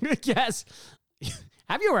art? Yes.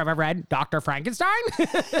 Have you ever read Dr. Frankenstein?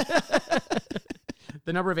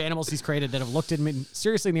 The number of animals he's created that have looked at me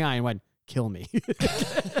seriously in the eye and went, kill me.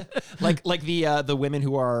 like the women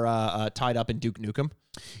who are tied up in Duke Nukem.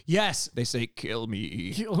 Yes. They say, kill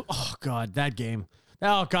me. Oh, God, that game.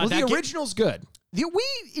 Oh, God. Well, that the original's good. We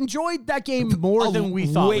enjoyed that game more than we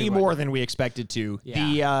thought. Way more than we expected to.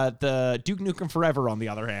 Yeah. The Duke Nukem Forever, on the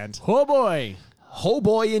other hand. Oh, boy. Oh,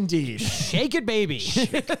 boy, indeed. Shake it, baby.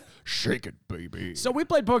 Shake it, baby. So we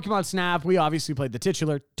played Pokemon Snap. We obviously played the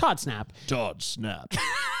titular Todd Snap. Todd Snap.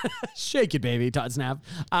 Shake it, baby, Todd Snap.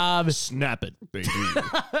 Snap it, baby.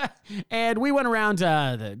 And we went around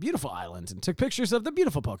the beautiful island and took pictures of the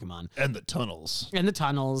beautiful Pokemon. And the tunnels. And the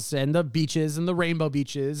tunnels and the beaches and the rainbow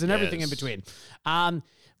beaches and everything in between.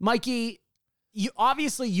 Mikey,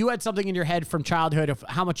 you had something in your head from childhood of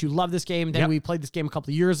how much you love this game. Then we played this game a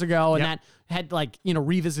couple of years ago and that had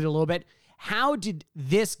revisited a little bit. How did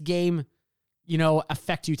this game,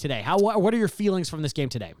 affect you today? What are your feelings from this game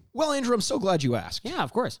today? Well, Andrew, I'm so glad you asked. Yeah,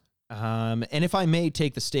 of course. And if I may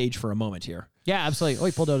take the stage for a moment here. Yeah, absolutely. Oh,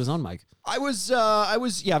 he pulled out his own mic. I've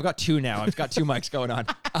got two now. I've got two mics going on.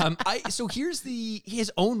 So here's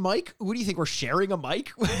his own mic. What do you think? We're sharing a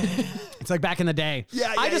mic? It's like back in the day.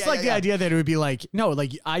 I just like the idea that it would be like,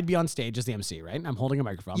 I'd be on stage as the MC, right? I'm holding a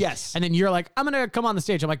microphone. Yes. And then you're like, I'm going to come on the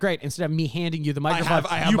stage. I'm like, great. Instead of me handing you the microphone,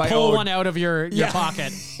 I have you my pull own. one out of your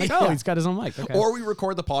pocket. Like, oh, he's got his own mic. Okay. Or we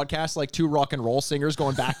record the podcast like two rock and roll singers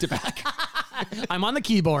going back to back. I'm on the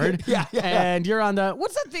keyboard. Yeah. And you're on the,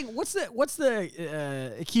 what's that thing? What's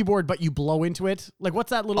the keyboard, but you blow into it? Like,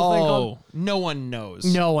 what's that little thing called? No one knows.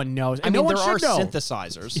 No one knows. I And mean, no one there are should know.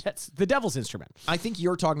 synthesizers. Yes, the devil's instrument. I think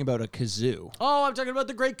you're talking about a kazoo. Oh, I'm talking about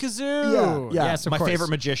the great kazoo. Yes, of my course. favorite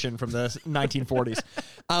magician from the 1940s.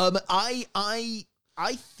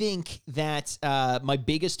 I think that my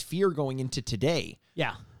biggest fear going into today.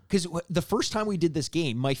 Yeah. Because the first time we did this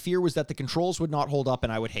game, my fear was that the controls would not hold up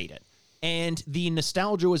and I would hate it. And the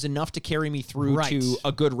nostalgia was enough to carry me through to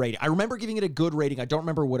a good rating. I remember giving it a good rating. I don't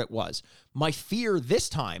remember what it was. My fear this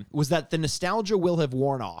time was that the nostalgia will have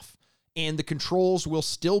worn off and the controls will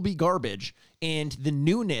still be garbage and the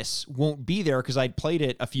newness won't be there because I'd played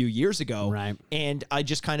it a few years ago. Right. And I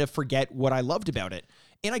just kind of forget what I loved about it.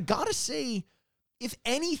 And I gotta say, if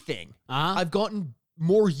anything, I've gotten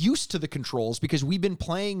more used to the controls because we've been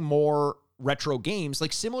playing more retro games,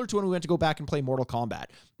 like similar to when we went to go back and play Mortal Kombat.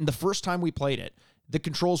 And the first time we played it, the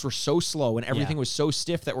controls were so slow and everything was so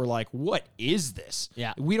stiff that we're like, what is this?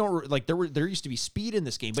 Yeah. We don't like there used to be speed in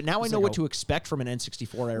this game, but now I know what to expect from an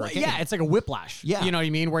N64 era game. Yeah, it's like a whiplash. Yeah. You know what I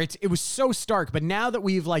mean? Where it was so stark, but now that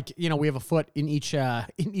we've like, we have a foot in each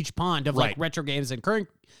pond of like retro games and current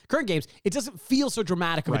games, it doesn't feel so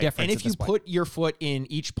dramatic of a difference. And if you put your foot in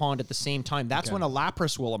each pond at the same time, that's when a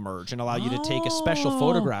Lapras will emerge and allow you to take a special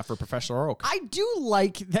photograph for Professor Oak. I do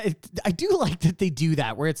like that. I do like that they do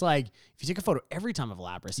that, where it's like if you take a photo every time of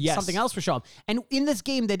Lapras, something else will show up. And in this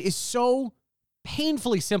game that is so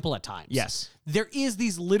painfully simple at times, there is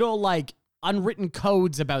these little like unwritten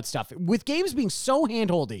codes about stuff. With games being so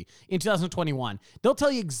handholdy in 2021, they'll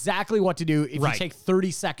tell you exactly what to do if you take 30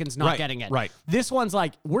 seconds not getting it. Right. This one's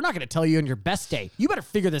like, we're not going to tell you on your best day. You better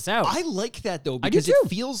figure this out. I like that though, because it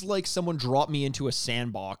feels like someone dropped me into a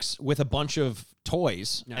sandbox with a bunch of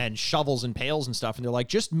toys and shovels and pails and stuff. And they're like,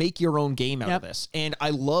 just make your own game out of this. And I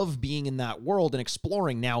love being in that world and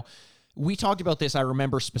exploring. Now, we talked about this, I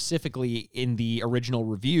remember specifically in the original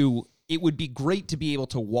review. It would be great to be able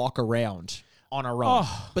to walk around on our own.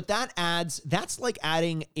 But that's like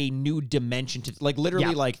adding a new dimension to, like,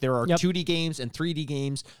 literally, like, there are 2D games and 3D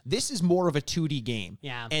games. This is more of a 2D game.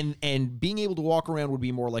 Yeah. And being able to walk around would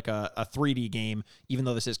be more like a 3D game, even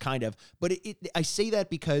though this is kind of. But I say that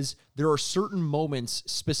because there are certain moments,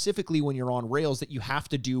 specifically when you're on rails, that you have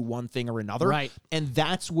to do one thing or another. Right. And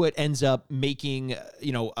that's what ends up making, a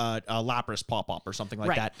Lapras pop up or something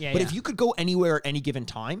like that. Yeah, but if you could go anywhere at any given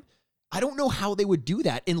time, I don't know how they would do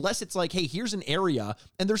that unless it's like, hey, here's an area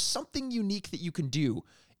and there's something unique that you can do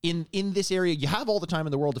in this area. You have all the time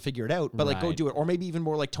in the world to figure it out, but like go do it. Or maybe even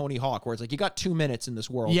more like Tony Hawk, where it's like you got 2 minutes in this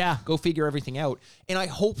world. Yeah. Go figure everything out. And I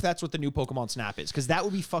hope that's what the new Pokemon Snap is, because that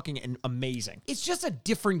would be fucking amazing. It's just a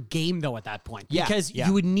different game, though, at that point. Yeah, Because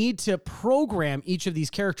you would need to program each of these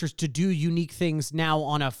characters to do unique things now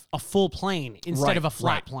on a full plane instead of a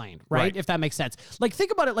flat plane, right? If that makes sense. Like,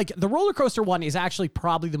 think about it. Like, the roller coaster one is actually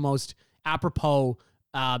probably the most apropos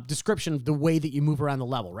description of the way that you move around the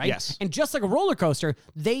level, right? Yes. And just like a roller coaster,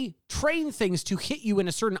 they train things to hit you in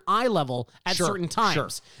a certain eye level at certain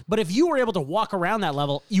times. But if you were able to walk around that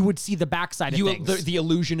level, you would see the backside of things. The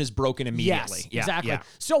illusion is broken immediately. Yes, exactly.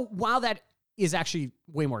 So while that is actually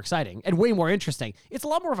way more exciting and way more interesting, it's a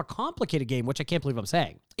lot more of a complicated game, which I can't believe I'm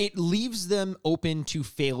saying. It leaves them open to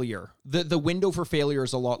failure. The window for failure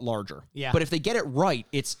is a lot larger. Yeah. But if they get it right,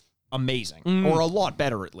 it's amazing, or a lot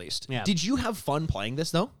better at least. Yeah. Did you have fun playing this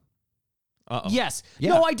though? Yes.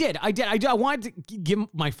 Yeah. No, I did. I wanted to give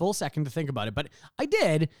my full second to think about it, but I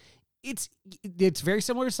did. It's very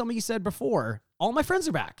similar to something you said before. All my friends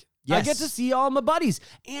are back. Yes. I get to see all my buddies.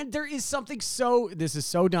 And there is something this is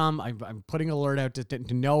so dumb. I'm putting an alert out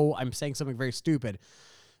to know I'm saying something very stupid.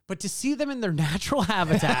 But to see them in their natural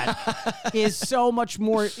habitat is so much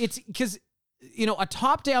more. It's because, a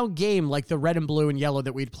top-down game like the red and blue and yellow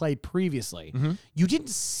that we'd played previously, you didn't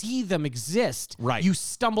see them exist. Right. You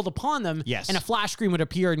stumbled upon them, Yes. and a flash screen would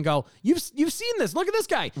appear and go, you've seen this. Look at this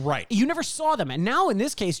guy. Right. You never saw them. And now in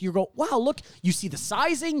this case, you go, wow, look, you see the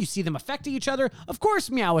sizing, you see them affecting each other. Of course,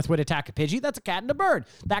 Meowth would attack a Pidgey. That's a cat and a bird.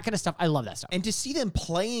 That kind of stuff. I love that stuff. And to see them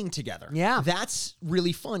playing together, that's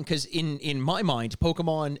really fun, because in my mind,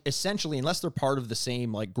 Pokemon essentially, unless they're part of the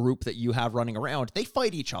same like group that you have running around, they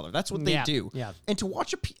fight each other. That's what they do. Yeah. And to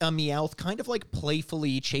watch a Meowth kind of like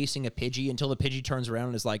playfully chasing a Pidgey until the Pidgey turns around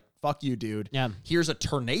and is like, fuck you, dude. Yeah. Here's a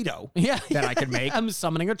tornado that I can make. I'm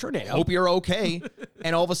summoning a tornado. Hope you're okay.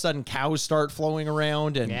 And all of a sudden cows start flowing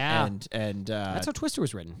around and that's how Twister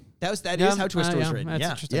was written. That is how Twister was written. That's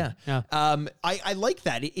interesting. Yeah. I like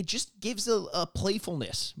that. It just gives a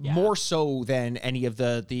playfulness more so than any of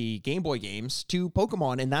the Game Boy games to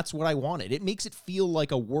Pokemon, and that's what I wanted. It makes it feel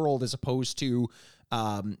like a world as opposed to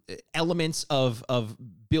elements of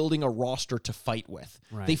building a roster to fight with.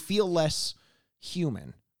 Right. They feel less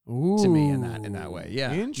human to me in that way.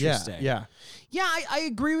 Yeah. Interesting. Yeah. Yeah, I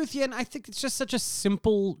agree with you, and I think it's just such a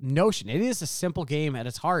simple notion. It is a simple game at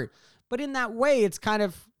its heart, but in that way, it's kind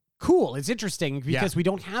of cool. It's interesting because we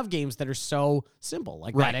don't have games that are so simple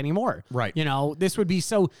like that anymore. Right. This would be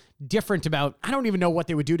so different about, I don't even know what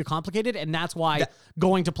they would do to complicate it, and that's why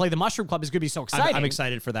going to play the Mushroom Club is going to be so exciting. I'm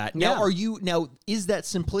excited for that. Yeah. Now, is that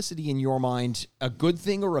simplicity in your mind a good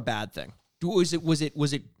thing or a bad thing? Was it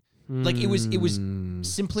like it was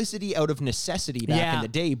simplicity out of necessity back in the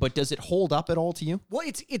day, but does it hold up at all to you? Well,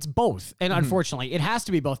 it's both. And unfortunately, it has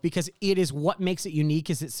to be both, because it is what makes it unique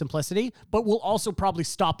is its simplicity, but will also probably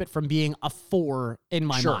stop it from being a 4 in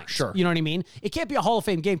my mind. Sure. You know what I mean? It can't be a Hall of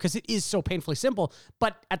Fame game because it is so painfully simple,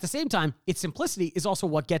 but at the same time, its simplicity is also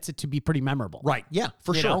what gets it to be pretty memorable. Right. Yeah,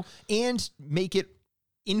 for You sure. know? And make it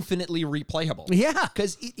infinitely replayable. Yeah.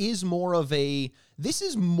 Because it is more of this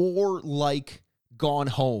is more like Gone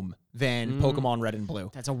Home than Pokemon Red and Blue.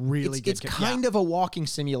 That's a really good. It's kind of a walking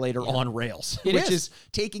simulator on rails, which is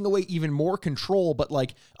taking away even more control. But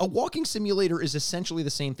like a walking simulator is essentially the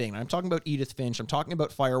same thing. I'm talking about Edith Finch. I'm talking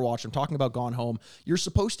about Firewatch. I'm talking about Gone Home. You're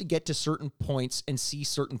supposed to get to certain points and see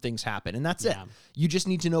certain things happen, and that's it. You just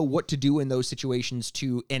need to know what to do in those situations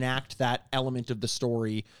to enact that element of the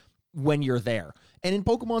story when you're there. And in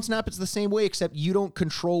Pokemon Snap, it's the same way, except you don't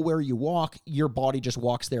control where you walk. Your body just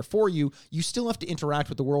walks there for you. You still have to interact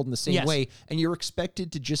with the world in the same way, and you're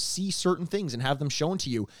expected to just see certain things and have them shown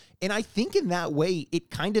to you. And I think in that way,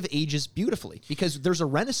 it kind of ages beautifully because there's a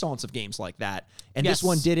renaissance of games like that. And this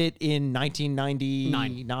one did it in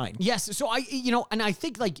 1999. Yes. So and I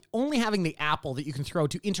think like only having the apple that you can throw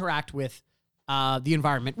to interact with the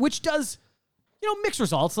environment, which does mixed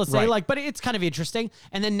results, let's say, but it's kind of interesting.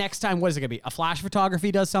 And then next time, what is it going to be? A flash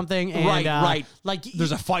photography does something. And, right. Like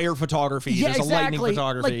there's a fire photography. There's a lightning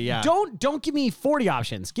photography. Like, don't give me 40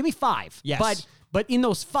 options. Give me 5. Yes. But in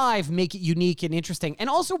those 5, make it unique and interesting. And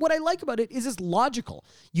also what I like about it is it's logical.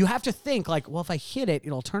 You have to think like, well, if I hit it,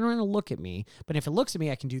 it'll turn around and look at me. But if it looks at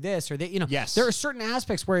me, I can do this or that. Yes. There are certain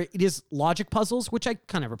aspects where it is logic puzzles, which I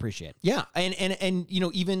kind of appreciate. Yeah. And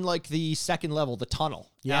even like the second level, the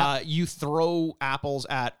tunnel. Yeah. You throw apples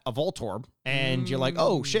at a Voltorb and you're like,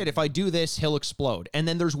 oh shit, if I do this, he'll explode. And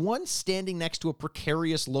then there's one standing next to a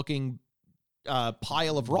precarious looking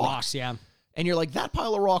pile of rocks. Yeah. And you're like, that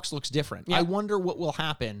pile of rocks looks different. Yeah. I wonder what will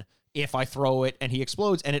happen if I throw it and he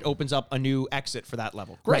explodes and it opens up a new exit for that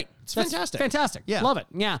level. Great. It's fantastic. Fantastic. Yeah. Love it.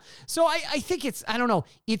 Yeah. So I think I don't know.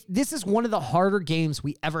 This is one of the harder games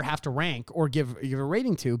we ever have to rank or give a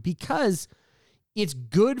rating to because it's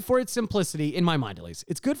good for its simplicity, in my mind at least.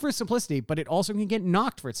 It's good for its simplicity, but it also can get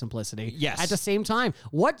knocked for its simplicity. Yes. At the same time.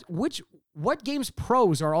 What game's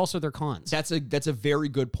pros are also their cons? That's a very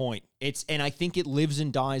good point. And I think it lives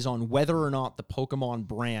and dies on whether or not the Pokemon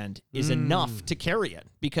brand is enough to carry it.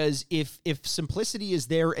 Because if simplicity is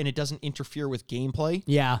there and it doesn't interfere with gameplay,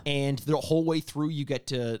 and the whole way through you get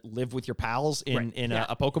to live with your pals in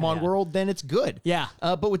a Pokemon world, then it's good. Yeah.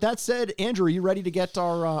 But with that said, Andrew, are you ready to get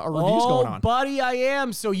our reviews going on? Buddy, I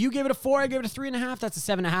am. So you gave it a 4, I gave it a 3.5. That's a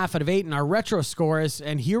 7.5 out of 8 in our retro scores.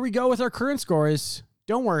 And here we go with our current scores.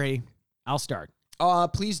 Don't worry. I'll start.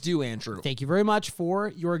 Please do, Andrew. Thank you very much for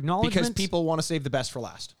your acknowledgement. Because people want to save the best for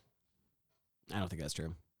last. I don't think that's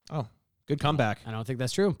true. Oh, good comeback. I don't think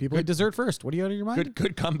that's true. People eat dessert first. What do you got in your mind?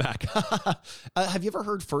 Good comeback. Have you ever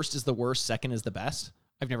heard first is the worst, second is the best?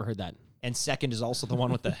 I've never heard that. And second is also the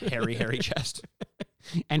one with the hairy chest.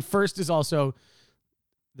 And first is also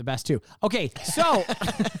the best too. Okay, so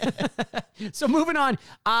so moving on.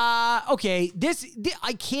 Okay,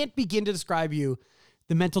 I can't begin to describe you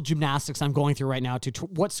the mental gymnastics I'm going through right now to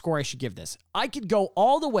what score I should give this. I could go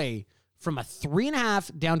all the way from a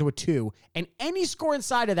 3.5 down to a 2, and any score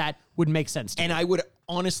inside of that would make sense to me. And I would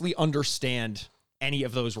honestly understand any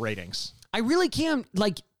of those ratings. I really can,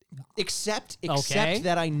 except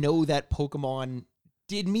that I know that Pokemon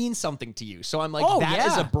did mean something to you. So I'm like,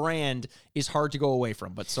 as a brand is hard to go away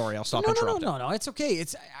from. But sorry, I'll stop interrupting. No, it's okay.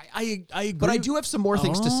 I agree. But I do have some more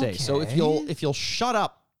things to say. So if you'll shut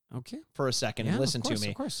up for a second and listen to me.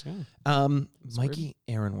 Of course, yeah. Mikey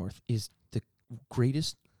Aaronworth is the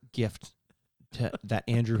greatest gift that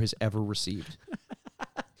Andrew has ever received.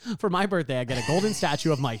 For my birthday, I get a golden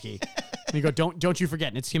statue of Mikey. And you go, don't you forget.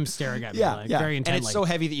 And it's him staring at me very intently. And it's so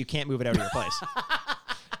heavy that you can't move it out of your place.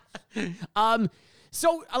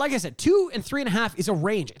 So, like I said, 2 and 3.5 is a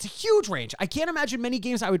range. It's a huge range. I can't imagine many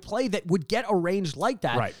games I would play that would get a range like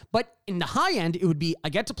that. Right. But in the high end, it would be, I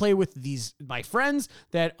get to play with my friends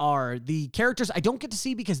that are the characters I don't get to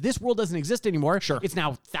see because this world doesn't exist anymore. Sure. It's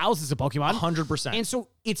now thousands of Pokemon. 100%. And so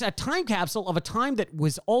it's a time capsule of a time that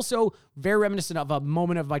was also very reminiscent of a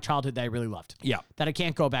moment of my childhood that I really loved. Yeah. That I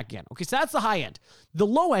can't go back again. Okay, so that's the high end. The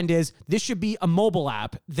low end is this should be a mobile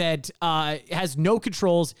app that has no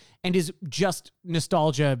controls and is just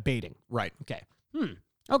nostalgia baiting. Right. Okay.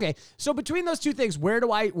 Okay. So between those two things, where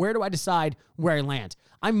do I decide where I land?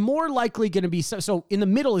 I'm more likely going to be so in the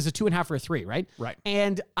middle is a 2.5 or a 3, right? Right.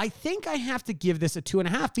 And I think I have to give this a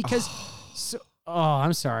 2.5 because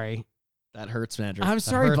I'm sorry. That hurts, Andrew. I'm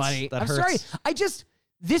sorry, hurts. buddy. That I'm hurts. sorry.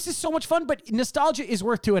 This is so much fun, but nostalgia is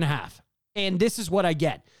worth 2.5. And this is what I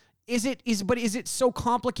get. Is it so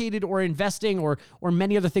complicated or investing or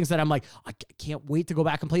many other things that I'm like, I can't wait to go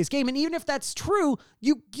back and play this game. And even if that's true,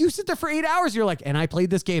 you sit there for 8 hours. You're like, and I played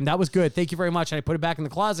this game. That was good. Thank you very much. And I put it back in the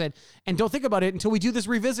closet and don't think about it until we do this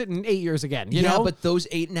revisit in 8 years again. You know? But those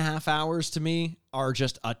 8.5 hours to me are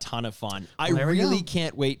just a ton of fun. I really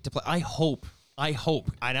can't wait to play. I hope I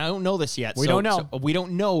hope. I don't know this yet. We don't know. So we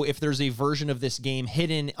don't know if there's a version of this game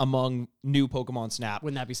hidden among new Pokemon Snap.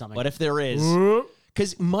 Wouldn't that be something? But if there is,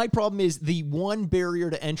 because my problem is the one barrier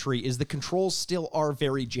to entry is the controls still are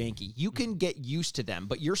very janky. You can get used to them,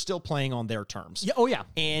 but you're still playing on their terms. Yeah. Oh, yeah.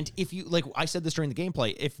 And if you, like I said this during the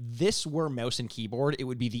gameplay, if this were mouse and keyboard, it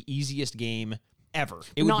would be the easiest game ever.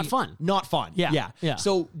 It would Not be fun. Not fun. Yeah.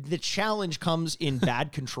 So the challenge comes in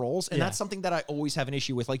bad controls, and that's something that I always have an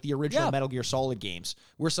issue with, like the original Metal Gear Solid games,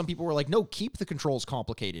 where some people were like, no, keep the controls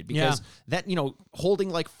complicated, because that, holding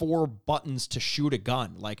like 4 buttons to shoot a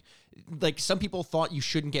gun, like some people thought you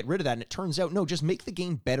shouldn't get rid of that, and it turns out, no, just make the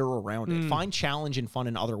game better around it. Find challenge and fun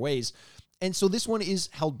in other ways. And so this one is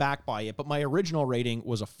held back by it, but my original rating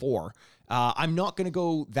was a 4. I'm not going to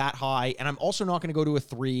go that high, and I'm also not going to go to a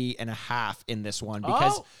 3.5 in this one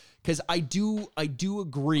because I do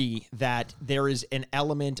agree that there is an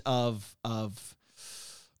element of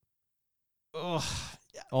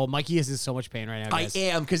Mikey is in so much pain right now, guys. I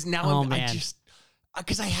am, because now man.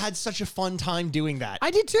 because I had such a fun time doing that.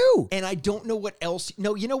 I did too. And I don't know what else.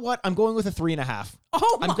 No, you know what? I'm going with a 3.5.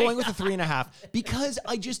 I'm going with a 3.5 because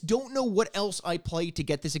I just don't know what else I play to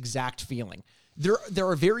get this exact feeling. There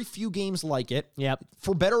are very few games like it. Yep.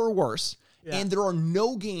 For better or worse. Yeah. And there are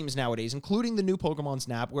no games nowadays, including the new Pokemon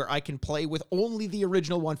Snap, where I can play with only the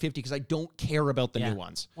original 150 because I don't care about the new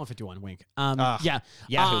ones. 151 Wink.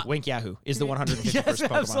 Yahoo. Wink Yahoo is the 151st yes,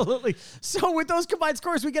 Pokemon. Absolutely. So with those combined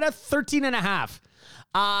scores, we get a 13.5.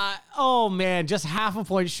 Oh man, just half a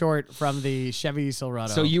point short from the Chevy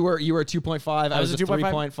Silverado. So you were 2.5. I was a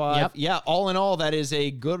 3.5. Yep. Yeah, all in all, that is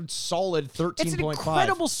a good solid 13.5. It's an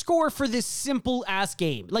incredible score for this simple ass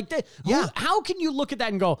game. Like, how can you look at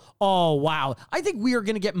that and go, "Oh wow"? I think we are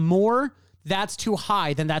going to get more that's too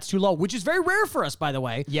high than that's too low, which is very rare for us, by the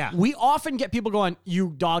way. Yeah. We often get people going,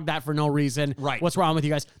 "You dogged that for no reason. Right. What's wrong with you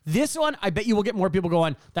guys?" This one, I bet you will get more people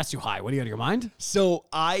going, "That's too high. What are you out of your mind?" So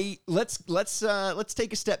let's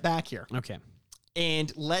take a step back here. Okay.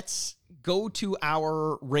 And let's go to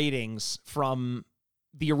our ratings from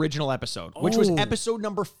the original episode, which was episode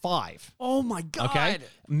number 5. Oh my God. Okay.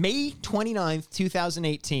 May 29th,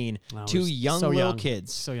 2018, two young little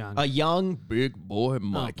kids. So young. A young big boy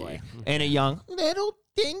Mikey boy. and a young little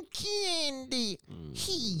thin Candy.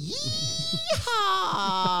 Hee-haw.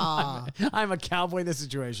 I'm a cowboy in this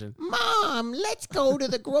situation. Mom, let's go to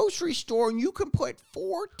the grocery store and you can put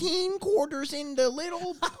 14 quarters in the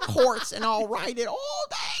little quarts and I'll ride it all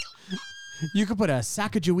day. You could put a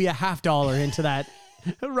Sacagawea $50 into that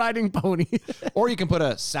riding pony. Or you can put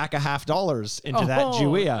a sack of $50 into that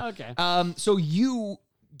Jewea. Okay. So you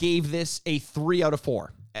gave this a 3 out of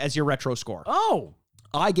 4 as your retro score. Oh.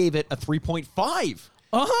 I gave it a 3.5.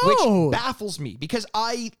 Oh. Which baffles me because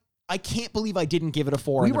I can't believe I didn't give it a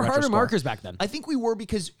 4. We were harder markers back then. I think we were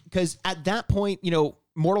because at that point,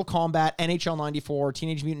 Mortal Kombat, NHL 94,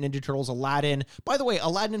 Teenage Mutant Ninja Turtles, Aladdin. By the way,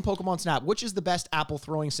 Aladdin and Pokemon Snap, which is the best apple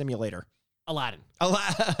throwing simulator? Aladdin.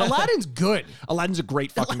 Aladdin's good. Aladdin's a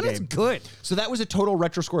great fucking Aladdin's game. good. So that was a total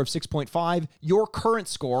retro score of 6.5. Your current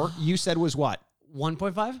score, you said, was what?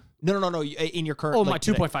 1.5? No. In your current. Oh, my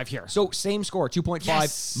 2.5 here. So same score, 2.5.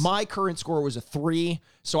 Yes. My current score was a 3.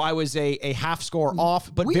 So I was a half score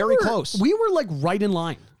off, but very close. We were like right in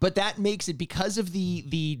line. But that makes it, because of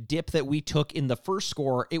the dip that we took in the first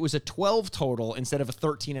score, it was a 12 total instead of a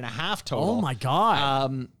 13.5 total. Oh my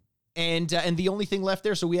God. And the only thing left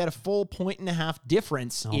there, so we had a full 1.5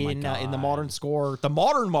 difference in the modern score, the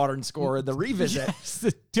modern score, the revisit. Yes,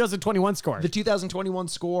 the 2021 score. The 2021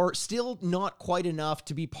 score, still not quite enough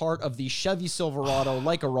to be part of the Chevy Silverado,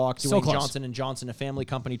 like a rock, doing Johnson & Johnson, a family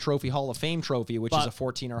company trophy, Hall of Fame trophy, which is a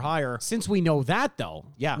 14 or higher. Since we know that, though,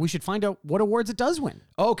 we should find out what awards it does win.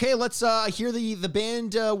 Okay, let's hear the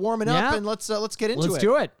band warming up, and let's get into it. Let's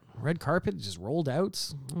do it. Red carpet just rolled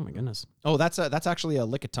out. Oh my goodness. Oh, that's actually a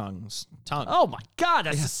Lickitung tongue. Oh my God,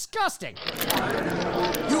 that's disgusting.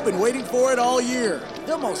 You've been waiting for it all year.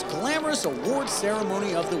 The most glamorous award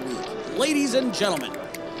ceremony of the week. Ladies and gentlemen,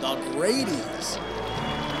 the Grady's.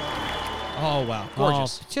 Oh, wow.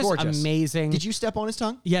 Gorgeous. Just amazing. Did you step on his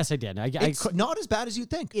tongue? Yes, I did. It's not as bad as you'd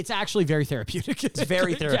think. It's actually very therapeutic. It's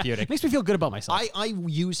very therapeutic. Makes me feel good about myself. I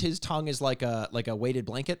use his tongue as like a weighted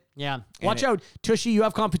blanket. Yeah. Watch out, Tushy, you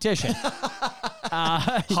have competition.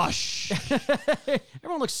 Hush.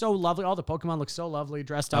 Everyone looks so lovely. All the Pokemon look so lovely,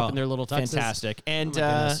 dressed up in their little tuxes. Fantastic. And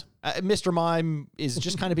Mr. Mime is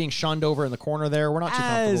just kind of being shunned over in the corner there. We're not too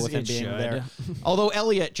comfortable with him being there. Although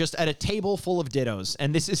Elliot just at a table full of dittos,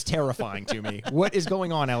 and this is terrifying to me. What is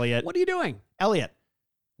going on, Elliot? What are you doing? Elliot,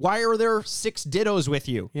 why are there 6 dittos with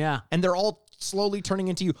you? Yeah. And they're all slowly turning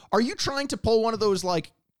into you. Are you trying to pull one of those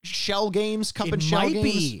like shell games, cup and shell games?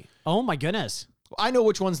 Be. Oh my goodness. I know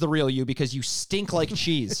which one's the real you because you stink like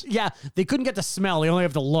cheese. Yeah, they couldn't get the smell. They only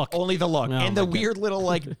have the look. Only the look. Oh, and the my God. weird little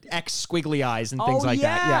like X squiggly eyes and things Oh, like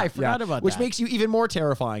that. yeah, I forgot about Which that. makes you even more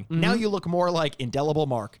terrifying. Now you look more like Indelible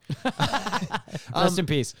Mark. Rest in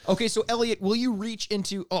peace. Okay, so Elliot, will you reach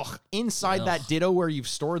into inside that Ditto where you've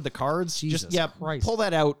stored the cards? Jesus Just Christ. pull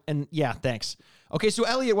that out and thanks. Okay, so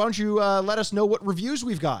Elliot, why don't you let us know what reviews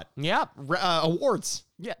we've got? Yeah. Awards.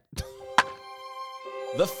 Yeah.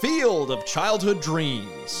 The Field of Childhood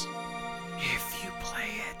Dreams. If you play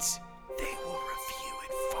it, they will review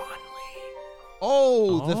it fondly.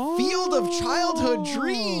 Oh, the Field of Childhood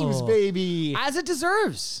Dreams, baby. As it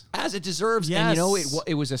deserves. As it deserves. Yes. And you know,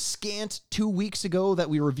 it was a scant 2 weeks ago that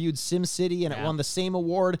we reviewed SimCity and it won the same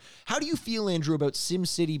award. How do you feel, Andrew, about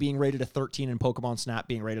SimCity being rated a 13 and Pokemon Snap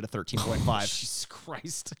being rated a 13.5? Jesus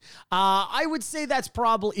Christ. I would say that's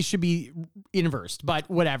probably, it should be inversed, but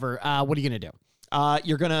whatever. What are you going to do?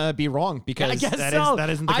 You're gonna be wrong because I guess that so.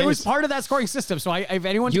 isn't the case. I was part of that scoring system, so if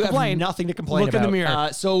anyone You complain, have nothing to complain look about. in the mirror.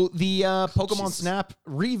 So the Pokemon Snap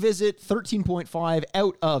Revisit 13.5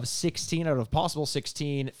 out of 16, out of possible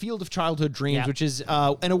 16. Field of Childhood Dreams, which is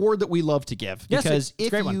an award that we love to give. Yes, Because it's a if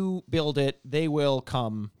great one. you build it, they will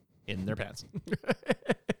come in their pants.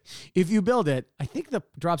 If you build it, I think the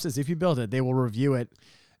drop says if you build it, they will review it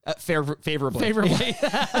Favorably. favorably.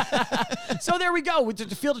 So there we go. With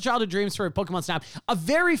the Field of Childhood Dreams for Pokemon Snap. A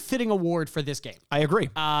very fitting award for this game. I agree.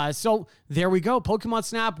 So there we go. Pokemon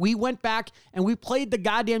Snap. We went back and we played the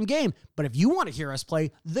goddamn game. But if you want to hear us play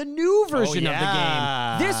the new version of the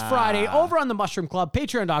game this Friday over on the Mushroom Club,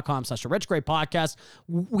 patreon.com/the Retrograde Podcast.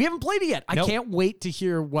 We haven't played it yet. I can't wait to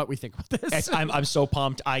hear what we think about this. I'm so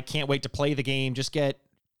pumped. I can't wait to play the game. Just get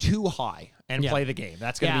too high and play the game.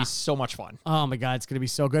 That's going to be so much fun. Oh my God, it's going to be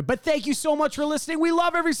so good. But thank you so much for listening. We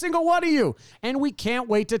love every single one of you. And we can't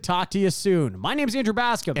wait to talk to you soon. My name's Andrew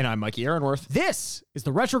Bascom. And I'm Mikey Aaronworth. This is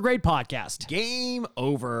the Retrograde Podcast. Game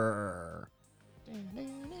over.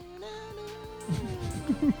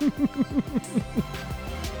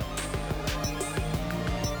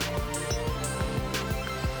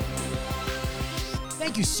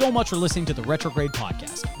 Thank you so much for listening to the Retrograde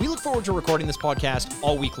Podcast. We look forward to recording this podcast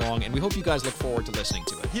all week long, and we hope you guys look forward to listening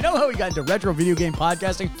to it. You know how we got into retro video game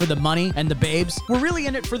podcasting for the money and the babes? We're really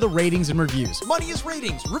in it for the ratings and reviews. Money is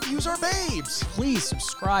ratings. Reviews are babes. Please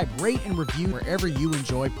subscribe, rate, and review wherever you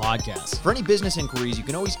enjoy podcasts. For any business inquiries, you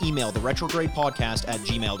can always email the retrogradepodcast at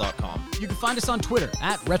gmail.com. You can find us on Twitter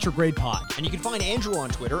at RetrogradePod. And you can find Andrew on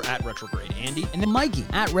Twitter at retrogradeandy, And then Mikey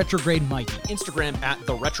at Retrograde Mikey. Instagram at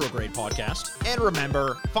the Retrograde Podcast. And remember,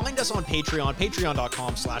 find us on Patreon,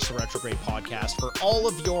 patreon.com/the Retrograde Podcast for all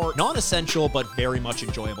of your non-essential but very much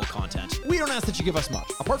enjoyable content. We don't ask that you give us much,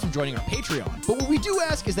 apart from joining our Patreon. But what we do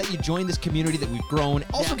ask is that you join this community that we've grown.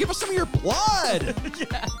 Also, give us some of your blood.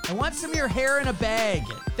 I want some of your hair in a bag.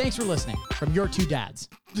 Thanks for listening from your two dads.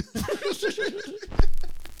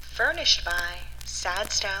 Furnished by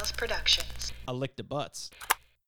Sad Styles Productions. I licked the butts.